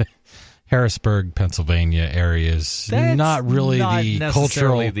 Harrisburg, Pennsylvania areas. That's not really the necessarily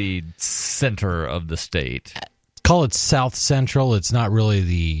cultural. the center of the state. Call it South Central. It's not really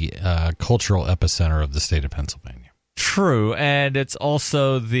the cultural epicenter of the state of Pennsylvania. True, and it's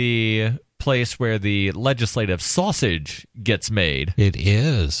also the place where the legislative sausage gets made. It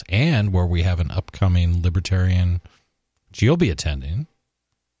is, and where we have an upcoming libertarian, which you'll be attending.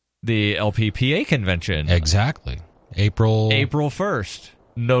 The LPPA convention. Exactly. April 1st.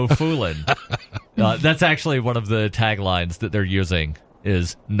 No fooling. That's actually one of the taglines that they're using.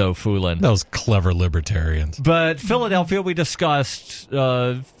 Is no fooling. Those clever libertarians. But Philadelphia, we discussed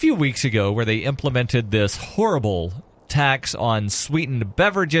a few weeks ago where they implemented this horrible tax on sweetened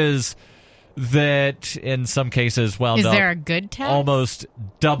beverages that in some cases wound up... Is there a good tax? Almost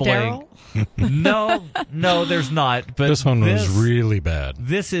doubling. No, there's not. But this one was really bad.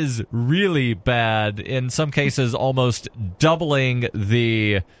 This is really bad. In some cases, almost doubling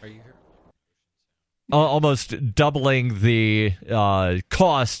the... Almost doubling the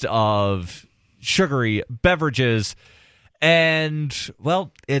cost of sugary beverages. And,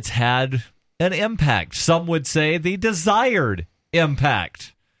 well, it's had an impact. Some would say the desired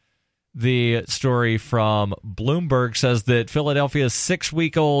impact. The story from Bloomberg says that Philadelphia's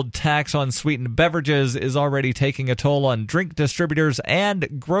 6-week-old tax on sweetened beverages is already taking a toll on drink distributors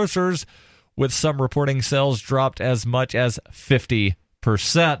and grocers, with some reporting sales dropped as much as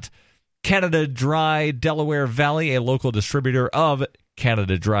 50%. Canada Dry Delaware Valley, a local distributor of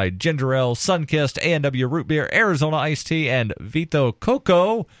Canada Dry Ginger Ale, Sunkist, A&W Root Beer, Arizona Iced Tea, and Vito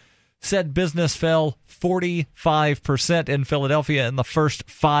Coco, said business fell 45% in Philadelphia in the first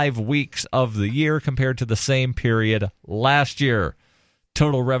 5 weeks of the year compared to the same period last year.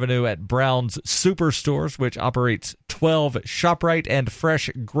 Total revenue at Brown's Superstores, which operates 12 ShopRite and Fresh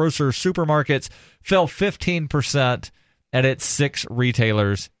Grocer supermarkets, fell 15% at its 6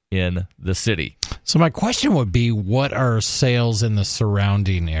 retailers in the city. So my question would be, what are sales in the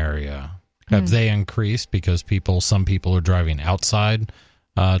surrounding area? Have they increased because some people are driving outside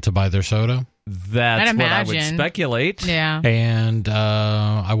to buy their soda? That's what I would speculate. Yeah. And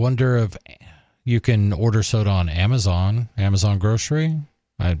I wonder if you can order soda on Amazon Grocery.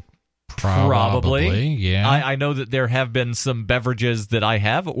 Probably. Yeah. I know that there have been some beverages that I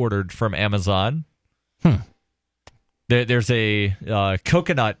have ordered from Amazon. There's a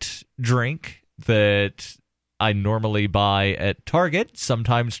coconut drink that I normally buy at Target.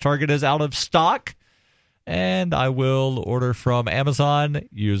 Sometimes Target is out of stock, and I will order from Amazon,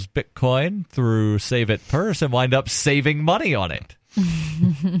 use Bitcoin through Save It Purse, and wind up saving money on it.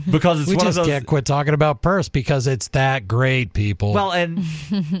 Because it's we one just of those, can't quit talking about Purse because it's that great, people. Well, and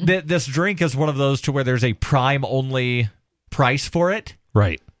this drink is one of those to where there's a Prime only price for it.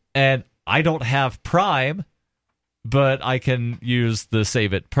 Right. And I don't have Prime, but I can use the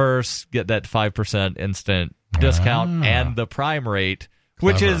Save It Purse, get that 5% instant discount and the Prime rate,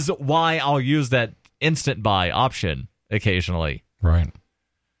 Clever. which is why I'll use that instant buy option occasionally. Right.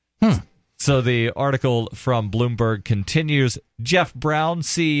 So the article from Bloomberg continues. Jeff Brown,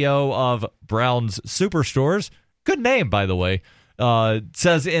 CEO of Brown's Superstores, good name, by the way,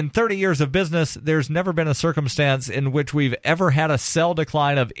 says in 30 years of business, there's never been a circumstance in which we've ever had a sell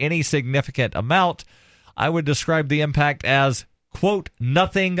decline of any significant amount. I would describe the impact as, quote,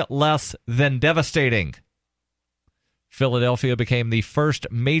 nothing less than devastating. Philadelphia became the first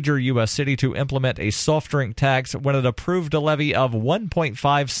major U.S. city to implement a soft drink tax when it approved a levy of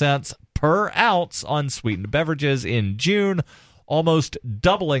 1.5 cents per ounce on sweetened beverages in June, almost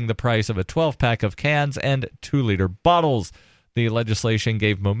doubling the price of a 12-pack of cans and 2-liter bottles. The legislation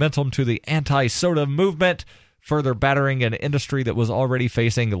gave momentum to the anti-soda movement, further battering an industry that was already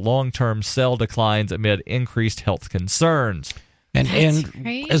facing long-term sale declines amid increased health concerns. And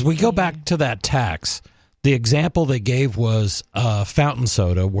as we go back to that tax, the example they gave was fountain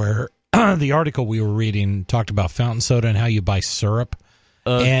soda, where the article we were reading talked about fountain soda and how you buy syrup.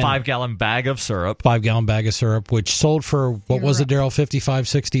 A 5-gallon bag of syrup. 5-gallon bag of syrup, which sold for, what was it, Daryl, $55,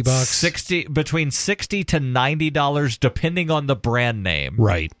 $60? Between $60 to $90, depending on the brand name.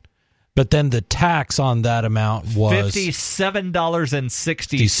 Right. But then the tax on that amount was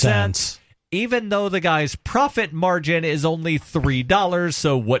 $57.60. Even though the guy's profit margin is only $3.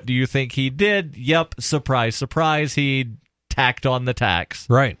 So what do you think he did? Yep, surprise, surprise. He tacked on the tax.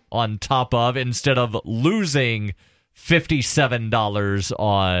 Right. On top of, instead of losing $57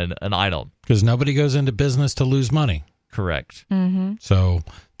 on an item. Because nobody goes into business to lose money. Correct. Mm-hmm. So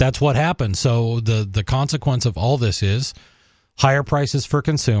that's what happened. So the consequence of all this is higher prices for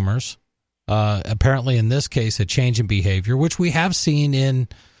consumers. Apparently, in this case, a change in behavior, which we have seen in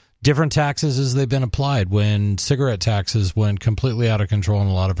different taxes as they've been applied. When cigarette taxes went completely out of control in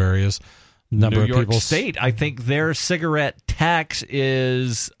a lot of areas. New York State, I think their cigarette tax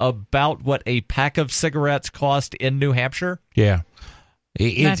is about what a pack of cigarettes cost in New Hampshire. Yeah.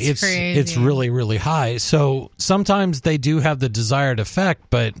 That's crazy. It's really, really high. So sometimes they do have the desired effect,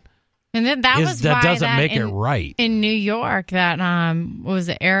 but and then that doesn't make it right. In New York, that what was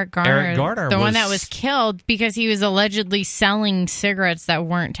it, Eric Garner? Eric Garner, the one that was killed because he was allegedly selling cigarettes that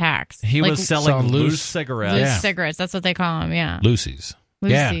weren't taxed. He was selling loose cigarettes. Loose cigarettes, that's what they call them, yeah. Loosies.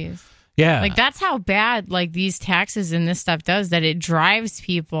 Yeah. Like, that's how bad, like, these taxes and this stuff does, that it drives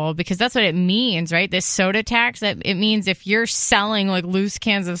people, because that's what it means, right? This soda tax, that it means if you're selling, like, loose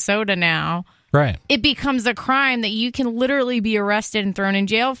cans of soda now, right, it becomes a crime that you can literally be arrested and thrown in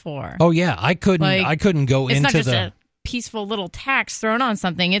jail for. Oh, yeah. I couldn't go it's into not just a peaceful little tax thrown on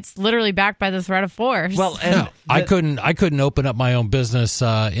something. It's literally backed by the threat of force. Well, and I couldn't open up my own business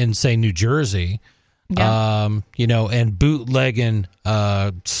in, say, New Jersey. Yeah. And bootlegging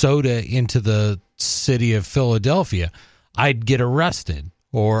soda into the city of Philadelphia, I'd get arrested,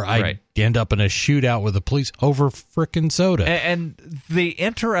 or I'd end up in a shootout with the police over frickin' soda. And the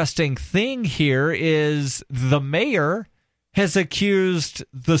interesting thing here is the mayor has accused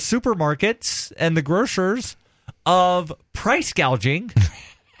the supermarkets and the grocers of price gouging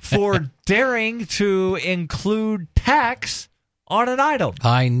for daring to include tax on an item.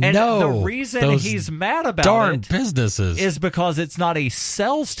 I know. And the reason he's mad about darn businesses is because it's not a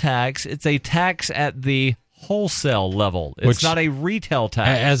sales tax, it's a tax at the wholesale level. It's not a retail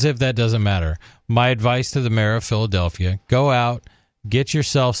tax. As if that doesn't matter. My advice to the mayor of Philadelphia, go out, get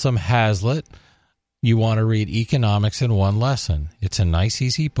yourself some Hazlitt. You want to read economics in one lesson. It's a nice,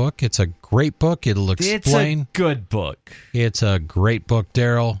 easy book. It's a great book. It'll explain. It's a good book. It's a great book,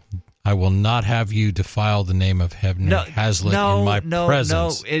 Daryl. I will not have you defile the name of Hazlitt in my presence.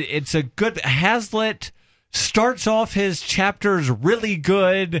 No, it's a good... Hazlitt starts off his chapters really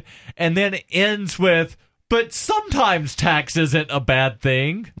good and then ends with, but sometimes tax isn't a bad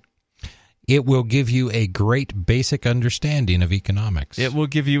thing. It will give you a great basic understanding of economics. It will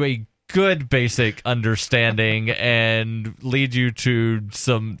give you a good basic understanding and lead you to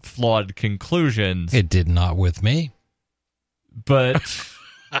some flawed conclusions. It did not with me. But...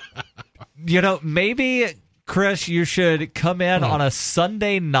 Maybe, Chris, you should come in on a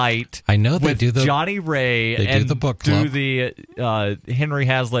Sunday night. I know they do Johnny Ray and do the book club. Do the Henry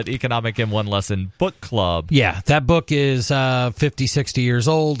Hazlitt Economic M1 Lesson book club. Yeah, that book is 50, 60 years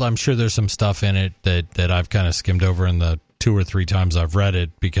old. I'm sure there's some stuff in it that I've kind of skimmed over in the 2 or 3 times I've read it,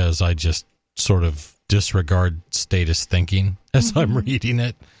 because I just sort of disregard status thinking as I'm reading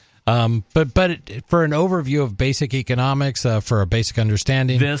it. But for an overview of basic economics, for a basic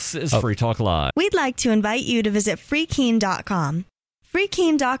understanding, this is Free Talk Live. We'd like to invite you to visit freekeen.com.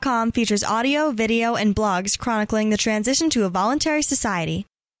 Freekeen.com features audio, video, and blogs chronicling the transition to a voluntary society.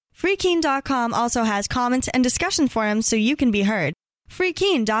 Freekeen.com also has comment and discussion forums so you can be heard.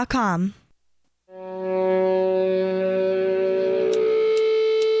 Freekeen.com.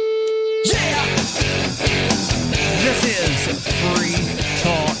 This is Free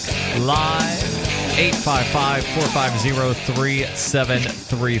Talk Live.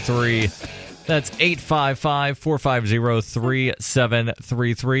 855-450-3733. That's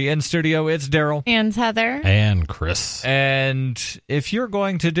 855-450-3733. In studio, it's Daryl. And Heather. And Chris. And if you're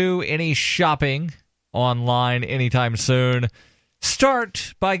going to do any shopping online anytime soon,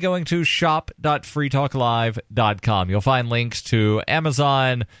 start by going to shop.freetalklive.com. You'll find links to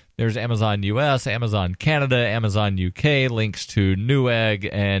Amazon. There's Amazon US, Amazon Canada, Amazon UK, links to Newegg,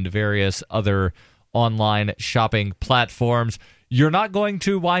 and various other online shopping platforms. You're not going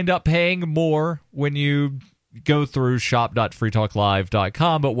to wind up paying more when you go through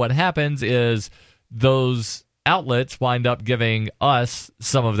shop.freetalklive.com, but what happens is those outlets wind up giving us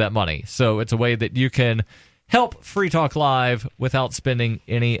some of that money. So it's a way that you can help Free Talk Live without spending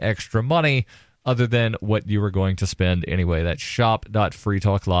any extra money other than what you were going to spend anyway. That's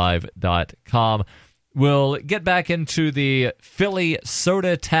shop.freetalklive.com. We'll get back into the Philly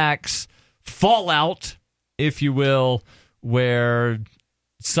soda tax fallout, if you will, where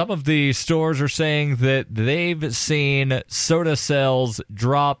some of the stores are saying that they've seen soda sales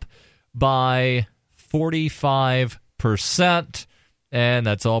drop by 45%, and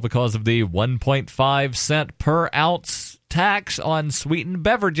that's all because of the 1.5 cent per ounce tax on sweetened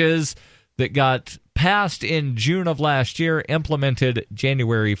beverages that got passed in June of last year, implemented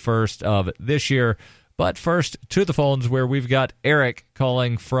January 1st of this year. But first, to the phones, where we've got Eric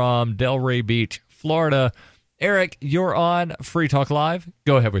calling from Delray Beach, Florida. Eric, you're on Free Talk Live.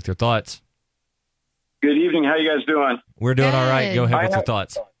 Go ahead with your thoughts. Good evening. How you guys doing? We're doing all right. Go ahead with your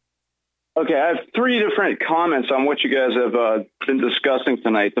thoughts. Okay, I have 3 different comments on what you guys have been discussing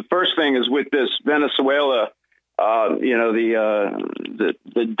tonight. The first thing is with this Venezuela, the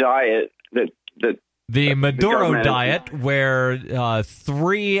diet that the Maduro diet, where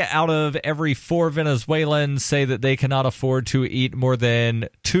 3 out of every 4 Venezuelans say that they cannot afford to eat more than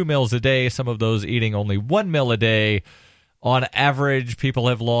 2 meals a day, some of those eating only 1 meal a day. On average, people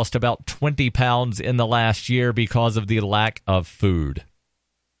have lost about 20 pounds in the last year because of the lack of food.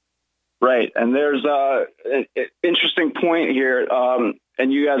 Right, and there's an interesting point here,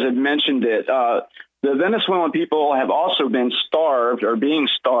 and you guys had mentioned it. The Venezuelan people have also been starved or being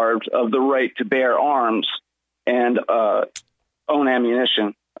starved of the right to bear arms and own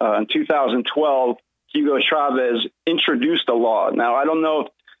ammunition. In 2012, Hugo Chavez introduced a law. Now, I don't know if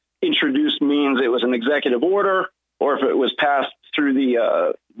introduced means it was an executive order or if it was passed through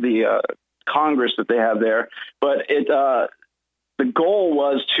the Congress that they have there, but the goal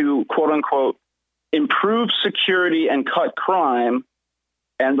was to, quote unquote, improve security and cut crime.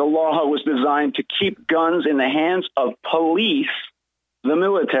 And the law was designed to keep guns in the hands of police, the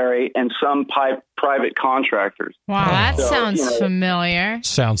military, and some private contractors. Wow, that sounds familiar.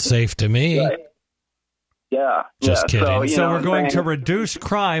 Sounds safe to me. Right. Yeah. Just kidding. So we're going to reduce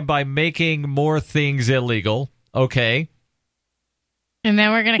crime by making more things illegal. Okay. And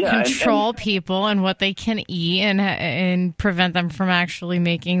then we're going to control people and what they can eat and prevent them from actually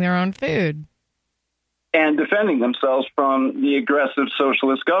making their own food. And defending themselves from the aggressive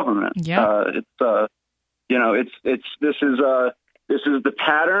socialist government. Yeah, this is the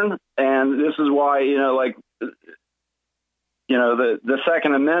pattern, and this is why the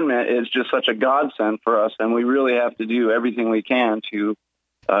Second Amendment is just such a godsend for us, and we really have to do everything we can to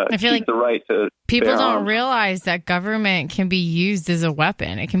keep the right to. People don't realize that government can be used as a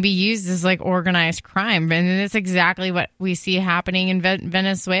weapon. It can be used as organized crime. And that's exactly what we see happening in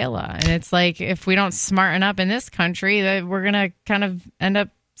Venezuela. And it's like, if we don't smarten up in this country, that we're going to kind of end up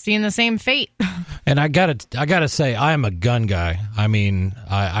seeing the same fate. And I gotta say, I am a gun guy. I mean,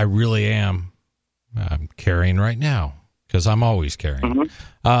 I really am. I'm carrying right now because I'm always carrying.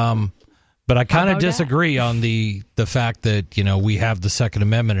 Mm-hmm. But I kind of disagree on the fact that, we have the Second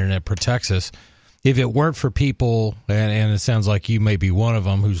Amendment and it protects us. if it weren't for people, and it sounds like you may be one of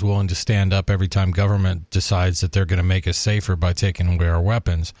them who's willing to stand up every time government decides that they're going to make us safer by taking away our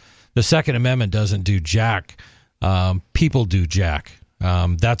weapons, the Second Amendment doesn't do jack. People do jack.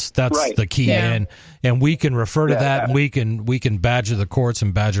 That's right. The key, and we can refer to that. And we can badger the courts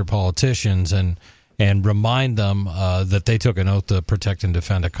and badger politicians and remind them that they took an oath to protect and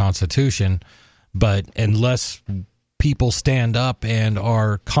defend a Constitution. But unless people stand up and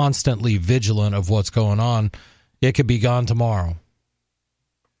are constantly vigilant of what's going on, it could be gone tomorrow.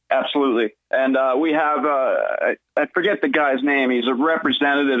 Absolutely. And we have, I forget the guy's name. He's a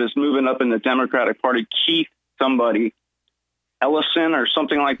representative that's moving up in the Democratic Party, Keith somebody, Ellison or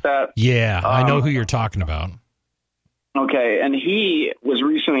something like that. Yeah, I know who you're talking about. Okay, and he was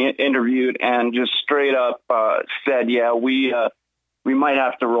recently interviewed and just straight up said, yeah, we might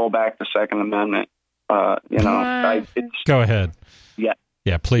have to roll back the Second Amendment. Go ahead.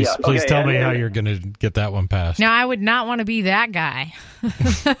 Yeah, please tell me how you're going to get that one passed. No, I would not want to be that guy.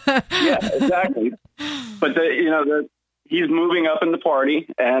 Yeah, exactly. But he's moving up in the party,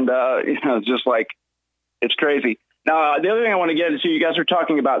 and just like it's crazy. Now, the other thing I want to get into, you guys are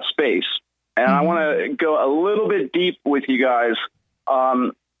talking about space, and I want to go a little bit deep with you guys.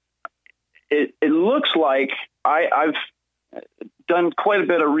 It looks like I've done quite a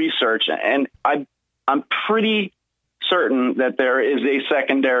bit of research, and I'm pretty certain that there is a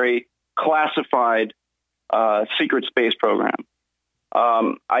secondary classified secret space program.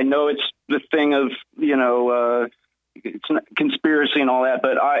 I know it's the thing of, it's not conspiracy and all that,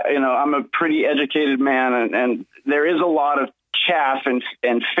 but I'm a pretty educated man, and there is a lot of chaff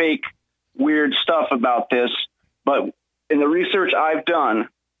and fake weird stuff about this. But in the research I've done,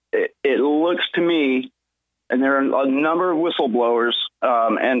 it looks to me, and there are a number of whistleblowers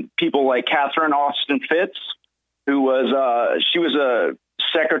and people like Catherine Austin Fitts, who was she was a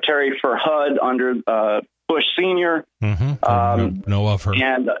secretary for HUD under Bush Senior. Know of her.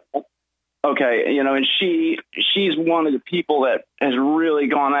 And and she's one of the people that has really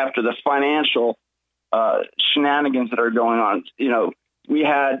gone after the financial shenanigans that are going on. We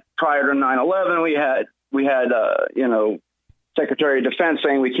had prior to 9/11, we had Secretary of Defense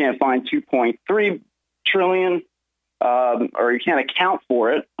saying we can't find 2.3 trillion, or you can't account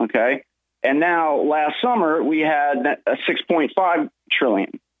for it. Okay. And now last summer we had a 6.5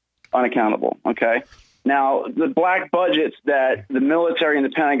 trillion unaccountable. Okay. Now the black budgets that the military and the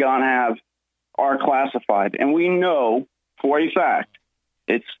Pentagon have are classified. And we know for a fact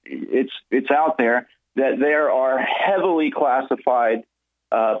it's out there that there are heavily classified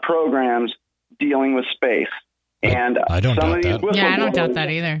programs dealing with space. And I don't doubt that. Yeah, I don't doubt that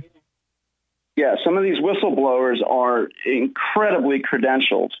either. Yeah, some of these whistleblowers are incredibly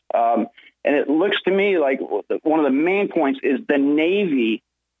credentialed. And it looks to me like one of the main points is the Navy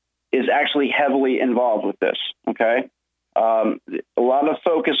is actually heavily involved with this, okay? A lot of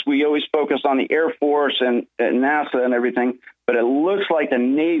focus, we always focus on the Air Force and NASA and everything, but it looks like the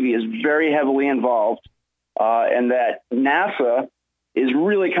Navy is very heavily involved, and that NASA is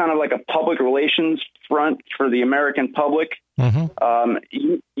really kind of like a public relations front for the American public,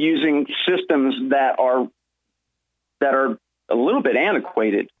 using systems that are a little bit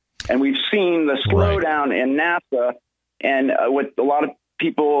antiquated. And we've seen the slowdown in NASA, and what a lot of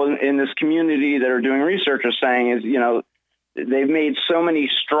people in this community that are doing research are saying is, they've made so many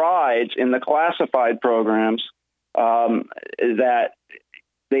strides in the classified programs that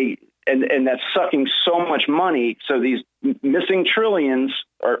and that's sucking so much money. So these missing trillions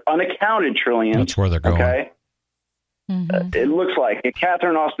or unaccounted trillions. That's where they're going. Okay. It looks like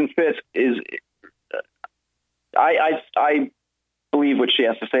Catherine Austin Fitts is. I believe what she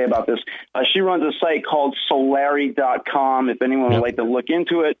has to say about this. She runs a site called Solari.com. If anyone would like to look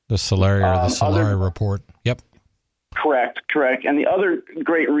into it. The Solari report. Yep. Correct. And the other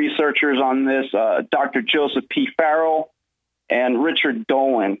great researchers on this, Dr. Joseph P. Farrell and Richard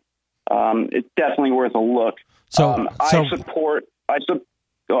Dolan. It's definitely worth a look. I'm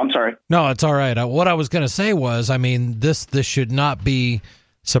sorry. No, it's all right. What I was going to say was, this should not be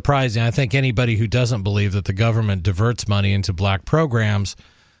surprising. I think anybody who doesn't believe that the government diverts money into black programs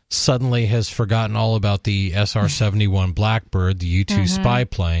suddenly has forgotten all about the SR-71 Blackbird, the U-2 spy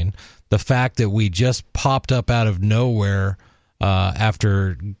plane, the fact that we just popped up out of nowhere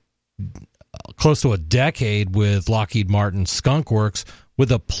after close to a decade with Lockheed Martin Skunk Works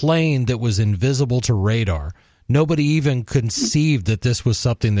with a plane that was invisible to radar. Nobody even conceived that this was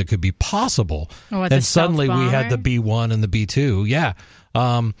something that could be possible. And suddenly we had the B-1 and the B-2. Yeah.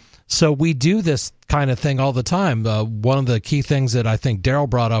 So we do this kind of thing all the time. One of the key things that I think Daryl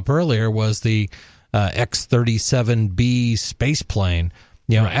brought up earlier was the X-37B space plane.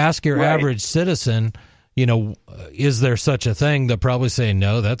 ask your average citizen, is there such a thing? They'll probably say,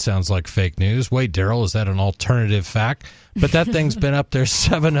 no, that sounds like fake news. Wait, Daryl, is that an alternative fact? But that thing's been up there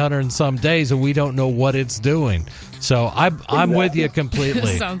 700 and some days, and we don't know what it's doing. So I'm with you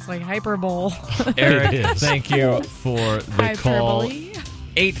completely. Sounds like hyperbole. Eric, thank you for the call.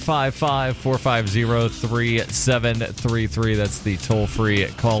 855-450-3733. That's the toll-free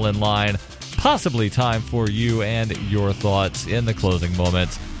call-in line. Possibly time for you and your thoughts in the closing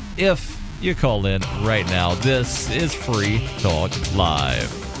moments. If you call in right now, this is Free Talk Live.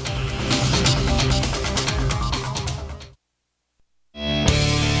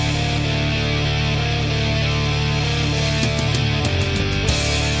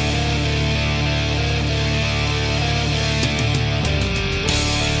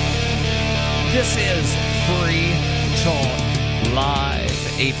 This is Free Talk Live.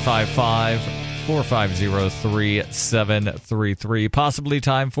 855-450-3733. Possibly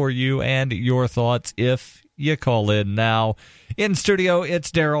time for you and your thoughts if you call in now. In studio,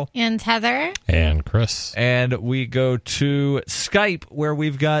 it's Daryl. And Heather. And Chris. And we go to Skype, where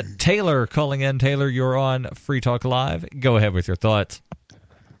we've got Taylor calling in. Taylor, you're on Free Talk Live. Go ahead with your thoughts.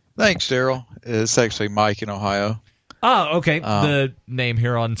 Thanks, Daryl. It's actually Mike in Ohio. Oh, okay. The name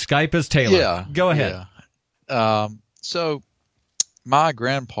here on Skype is Taylor. Yeah. Go ahead. Yeah. So my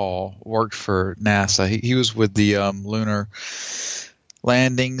grandpa worked for NASA. He was with the lunar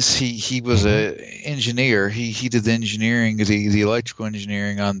landings. He was an engineer. He did the engineering, the electrical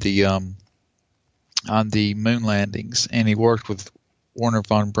engineering on the moon landings, and he worked with Wernher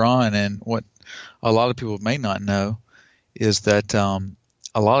von Braun. And what a lot of people may not know is that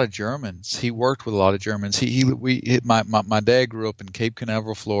a lot of Germans. He worked with a lot of Germans. My dad grew up in Cape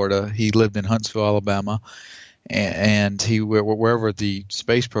Canaveral, Florida. He lived in Huntsville, Alabama, and he wherever the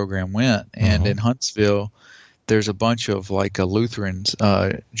space program went. And in Huntsville, there's a bunch of Lutherans,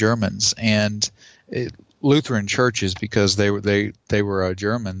 Germans, and Lutheran churches because they were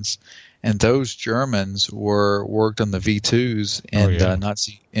Germans, and those Germans worked on the V2s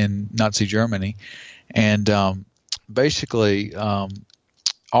in Nazi Germany, and basically.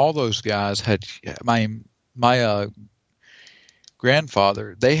 All those guys had my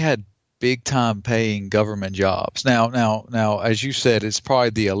grandfather. They had big time paying government jobs. Now, as you said, it's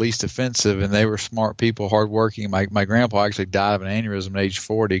probably the least offensive, and they were smart people, hardworking. My grandpa actually died of an aneurysm at age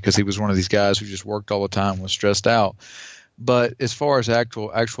 40 because he was one of these guys who just worked all the time, was stressed out. But as far as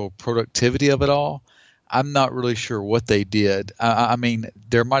actual productivity of it all, I'm not really sure what they did. I mean,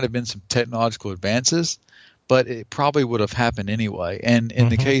 there might have been some technological advances, but it probably would have happened anyway. And in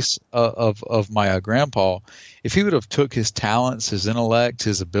the case of my grandpa, if he would have took his talents, his intellect,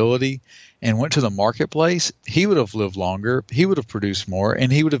 his ability, and went to the marketplace, he would have lived longer, he would have produced more,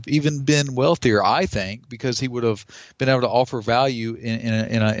 and he would have even been wealthier, I think, because he would have been able to offer value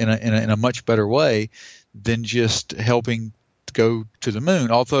in a much better way than just helping go to the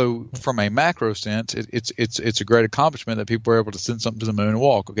moon. Although from a macro sense, it's a great accomplishment that people were able to send something to the moon and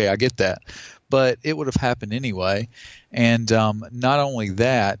walk. Okay, I get that. But it would have happened anyway. And not only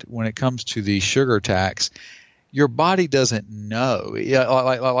that, when it comes to the sugar tax, your body doesn't know.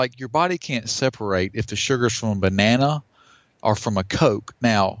 Like your body can't separate if the sugar's from a banana or from a Coke.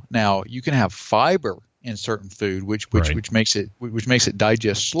 Now you can have fiber in certain food, which makes it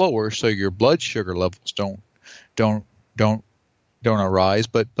digest slower, so your blood sugar levels don't arise.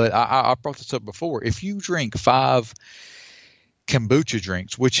 But I brought this up before. If you drink 5 kombucha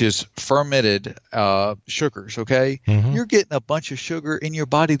drinks, which is fermented sugars, okay, you're getting a bunch of sugar in your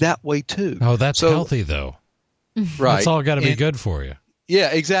body that way too. Oh, that's healthy though. Right. That's all got to be good for you.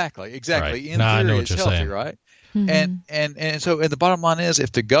 Yeah, exactly. Right. In theory, I know what it's you're healthy, saying. right? And so the bottom line is,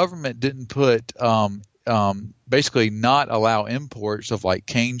 if the government didn't put basically not allow imports of like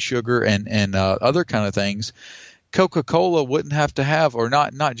cane sugar and other kind of things, Coca-Cola wouldn't have to have, or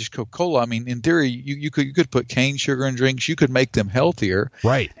not just Coca-Cola. I mean, in theory, you could put cane sugar in drinks. You could make them healthier,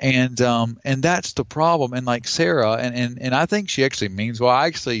 right? And that's the problem. And like Sarah, and I think she actually means well. I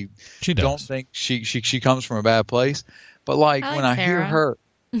actually don't think she comes from a bad place. But like when I hear her,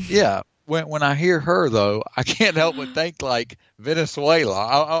 yeah. When I hear her though, I can't help but think like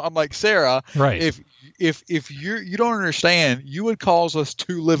Venezuela. I'm like, Sarah, right? If you don't understand, you would cause us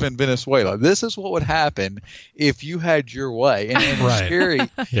to live in Venezuela. This is what would happen if you had your way. And it's scary.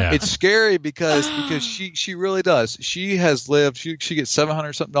 Yeah. It's scary because she really does. She has lived. She gets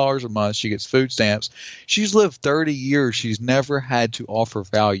 $700 something a month. She gets food stamps. She's lived 30 years. She's never had to offer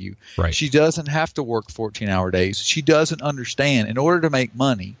value. Right. She doesn't have to work 14-hour days. She doesn't understand. In order to make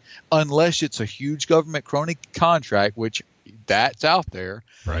money, unless it's a huge government crony contract, which That's out there.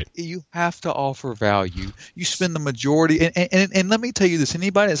 Right. You have to offer value. You spend the majority, and let me tell you this: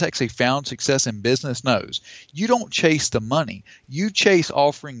 anybody that's actually found success in business knows you don't chase the money. You chase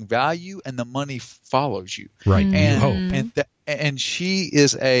offering value, and the money follows you. Right. And you hope. And she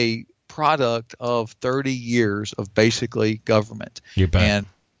is a product of 30 years of basically government. You bet. And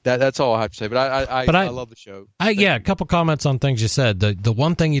that's all I have to say. But I love the show. A couple comments on things you said. The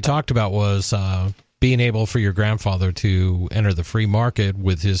one thing you talked about was being able for your grandfather to enter the free market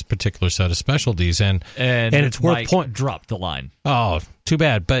with his particular set of specialties, and it's worth dropped the line. Oh, too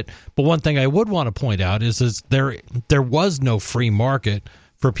bad. But one thing I would want to point out is there was no free market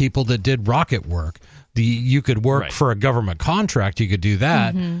for people that did rocket work. You could work for a government contract. You could do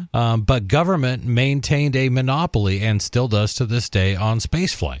that. Mm-hmm. But government maintained a monopoly and still does to this day on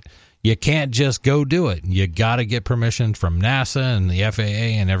spaceflight. You can't just go do it. You got to get permission from NASA and the FAA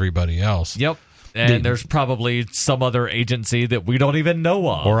and everybody else. Yep. And there's probably some other agency that we don't even know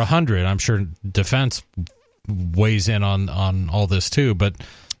of. Or 100. I'm sure Defense weighs in on all this too. But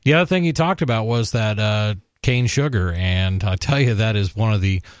the other thing he talked about was that cane sugar. And I tell you, that is one of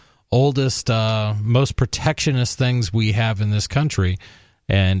the oldest, most protectionist things we have in this country.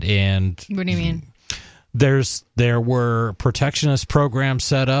 And what do you mean? There were protectionist programs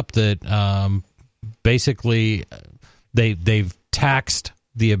set up that basically they've taxed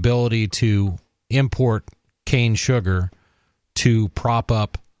the ability to import cane sugar to prop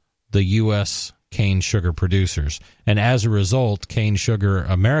up the U.S. cane sugar producers. And as a result, cane sugar,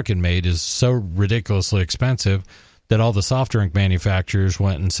 American-made, is so ridiculously expensive that all the soft drink manufacturers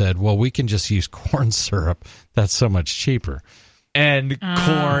went and said, well, we can just use corn syrup. That's so much cheaper. And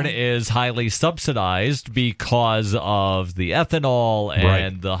corn is highly subsidized because of the ethanol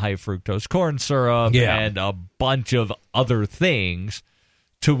and the high fructose corn syrup and a bunch of other things,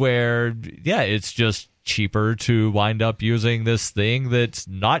 to where, it's just cheaper to wind up using this thing that's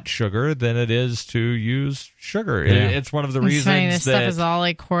not sugar than it is to use sugar. Yeah. It's one of the reasons funny, this stuff is all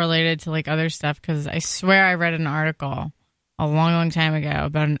like correlated to like other stuff, because I swear I read an article a long time ago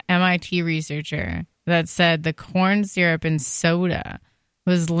about an MIT researcher that said the corn syrup in soda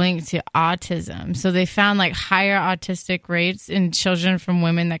was linked to autism. So they found like higher autistic rates in children from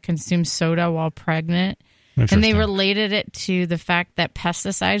women that consume soda while pregnant. And they related it to the fact that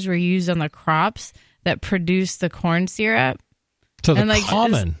pesticides were used on the crops that produced the corn syrup. So the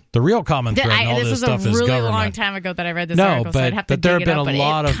real common thread in all this stuff is government. This was a really long time ago that I read this article, so I'd have to dig it up, but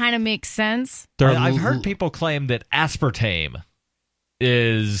it kind of makes sense. I've heard people claim that aspartame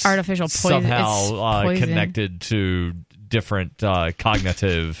is artificial poison, somehow connected to different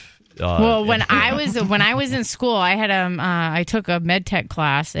cognitive. Well, when I was in school, I had I took a med tech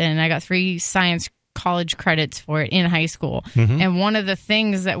class, and I got 3 science college credits for it in high school. Mm-hmm. And one of the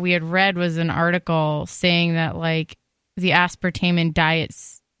things that we had read was an article saying that like the aspartame in diet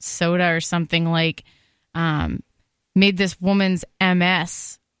soda or something like made this woman's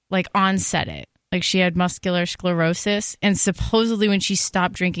MS like onset it. Like she had muscular sclerosis, and supposedly when she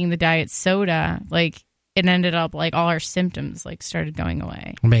stopped drinking the diet soda, like it ended up like all her symptoms like started going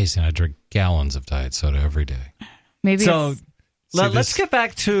away. Amazing. I drink gallons of diet soda every day. Maybe so. Let's get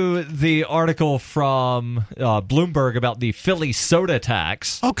back to the article from Bloomberg about the Philly soda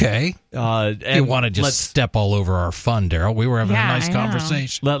tax. Okay. You want to just step all over our fun, Daryl. We were having a nice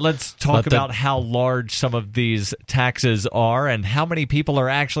conversation. Let's talk about how large some of these taxes are and how many people are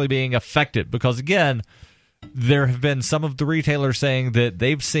actually being affected. Because, again, there have been some of the retailers saying that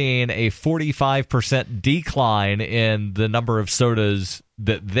they've seen a 45% decline in the number of sodas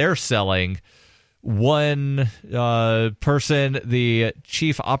that they're selling. One person, the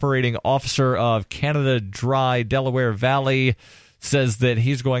chief operating officer of Canada Dry Delaware Valley, says that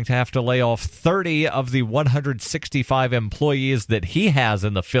he's going to have to lay off 30 of the 165 employees that he has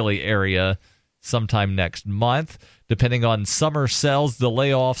in the Philly area sometime next month. Depending on summer sales, the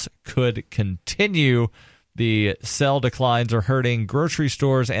layoffs could continue. The sale declines are hurting grocery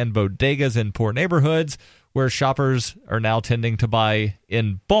stores and bodegas in poor neighborhoods, where shoppers are now tending to buy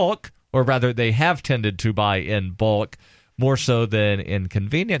in bulk. Or rather, they have tended to buy in bulk more so than in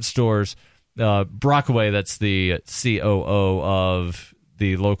convenience stores. Brockway, that's the COO of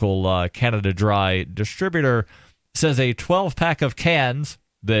the local Canada Dry distributor, says a 12-pack of cans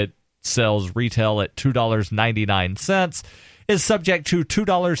that sells retail at $2.99 is subject to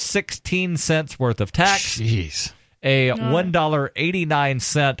 $2.16 worth of tax. Jeez. A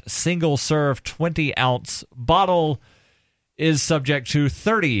 $1.89 single-serve 20-ounce bottle is subject to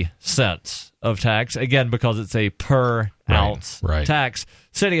 30 cents of tax, again, because it's a per-ounce tax.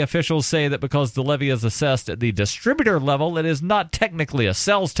 City officials say that because the levy is assessed at the distributor level, it is not technically a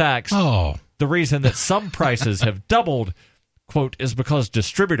sales tax. Oh. The reason that some prices have doubled quote, is because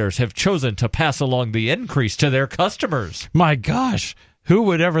distributors have chosen to pass along the increase to their customers. My gosh, who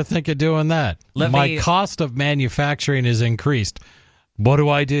would ever think of doing that? My cost of manufacturing is increased. What do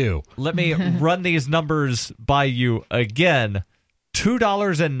I do? Let me run these numbers by you again.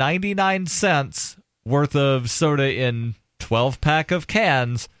 $2.99 worth of soda in 12-pack of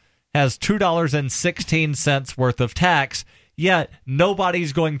cans has $2.16 worth of tax, yet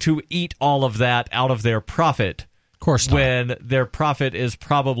nobody's going to eat all of that out of their profit. Of course not. When their profit is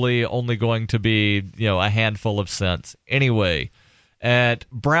probably only going to be, a handful of cents. Anyway, at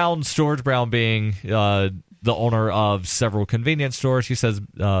Brown Storage, Brown being the owner of several convenience stores, he says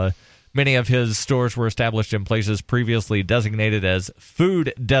many of his stores were established in places previously designated as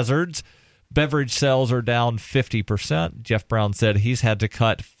food deserts. Beverage sales are down 50%. Jeff Brown said he's had to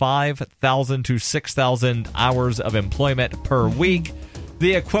cut 5,000 to 6,000 hours of employment per week,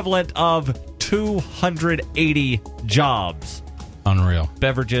 the equivalent of 280 jobs. Unreal.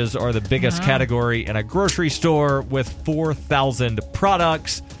 Beverages are the biggest category in a grocery store with 4,000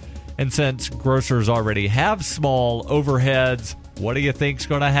 products. And since grocers already have small overheads, what do you think's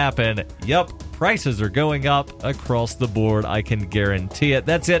going to happen? Yep, prices are going up across the board. I can guarantee it.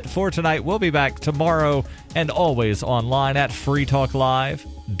 That's it for tonight. We'll be back tomorrow and always online at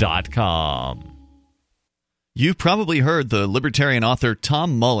freetalklive.com. You've probably heard the libertarian author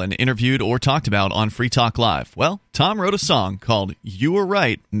Tom Mullen interviewed or talked about on Free Talk Live. Well, Tom wrote a song called You Were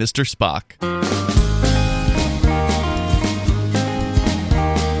Right, Mr. Spock.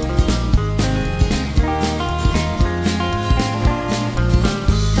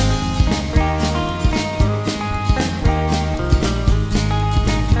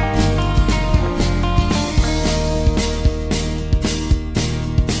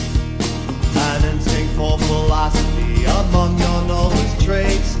 Among your noblest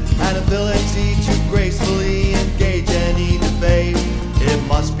traits, an ability to gracefully engage any debate. It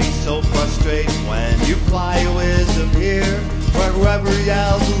must be so frustrating when you ply your wisdom here, where whoever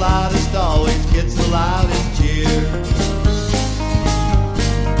yells the loudest always gets the loudest cheer.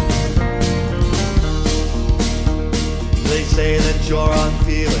 They say that you're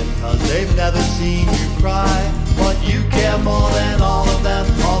unfeeling, cause they've never seen you cry, but you care more than all of them,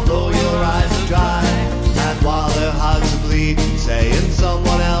 although your eyes are dry. And while their hearts are bleeding, saying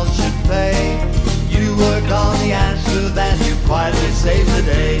someone else should pay, you work on the answer, then you quietly save the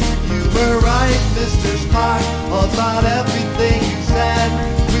day. You were right, Mr. Spock, about everything you said.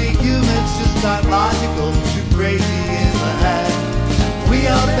 We humans just aren't logical, too crazy in the head. We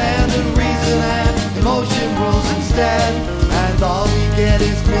abandon reason and emotion rules instead, and all we get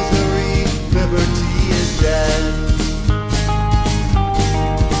is misery, liberty is dead.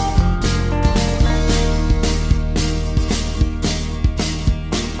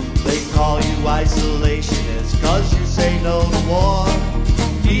 Call you isolationist, cause you say no to war,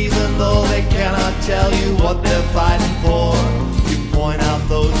 even though they cannot tell you what they're fighting for. You point out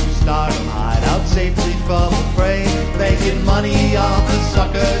those who start them, hide out safely from the fray, making money off the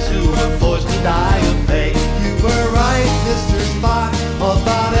suckers who were forced to die of pain. You were right, Mr. Spock,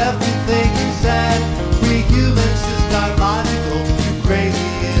 about everything you said. We humans just aren't logical, too crazy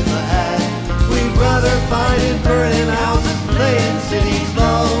in the head. We'd rather find in burning houses, laying cities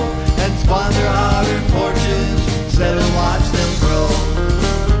low, and squander hard-earned fortunes instead of watch them grow.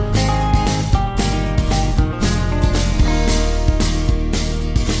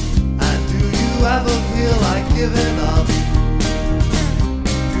 And do you ever feel like giving up?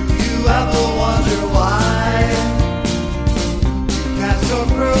 Do you ever wonder why? Cast your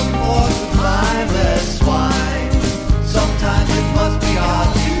broom for some mindless swine. Sometimes it must be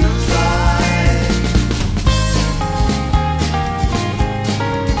hard to try.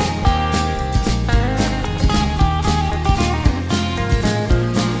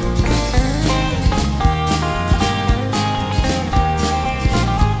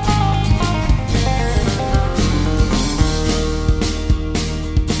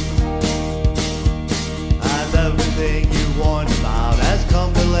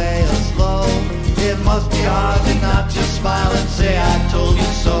 Must be hard to not just smile and say I told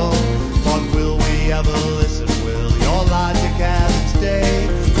you so. But will we ever listen? Will your logic have its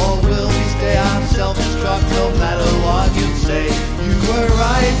day? Or will we stay on self-destruct no matter what you say? You were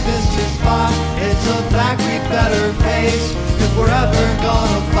right, Mr. Spock, it's a fact we better face, if we're ever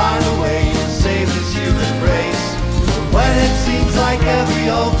gonna find a way to save this human race. When it seems like every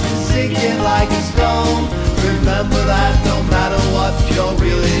hope is sinking like a stone, remember that no matter what, you're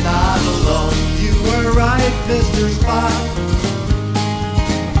really not alone. You were right, Mr. Spock.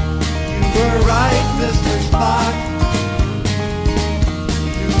 You were right, Mr. Spock.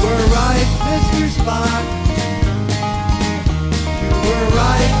 You were right, Mr. Spock.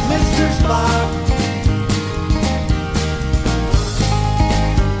 survive.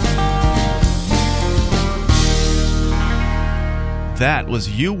 That was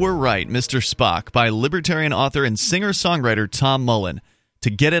You Were Right, Mr. Spock by libertarian author and singer-songwriter Tom Mullen.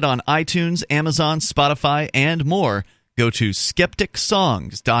 To get it on iTunes, Amazon, Spotify, and more, go to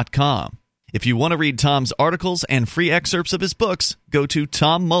skepticsongs.com. If you want to read Tom's articles and free excerpts of his books, go to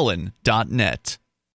tommullen.net.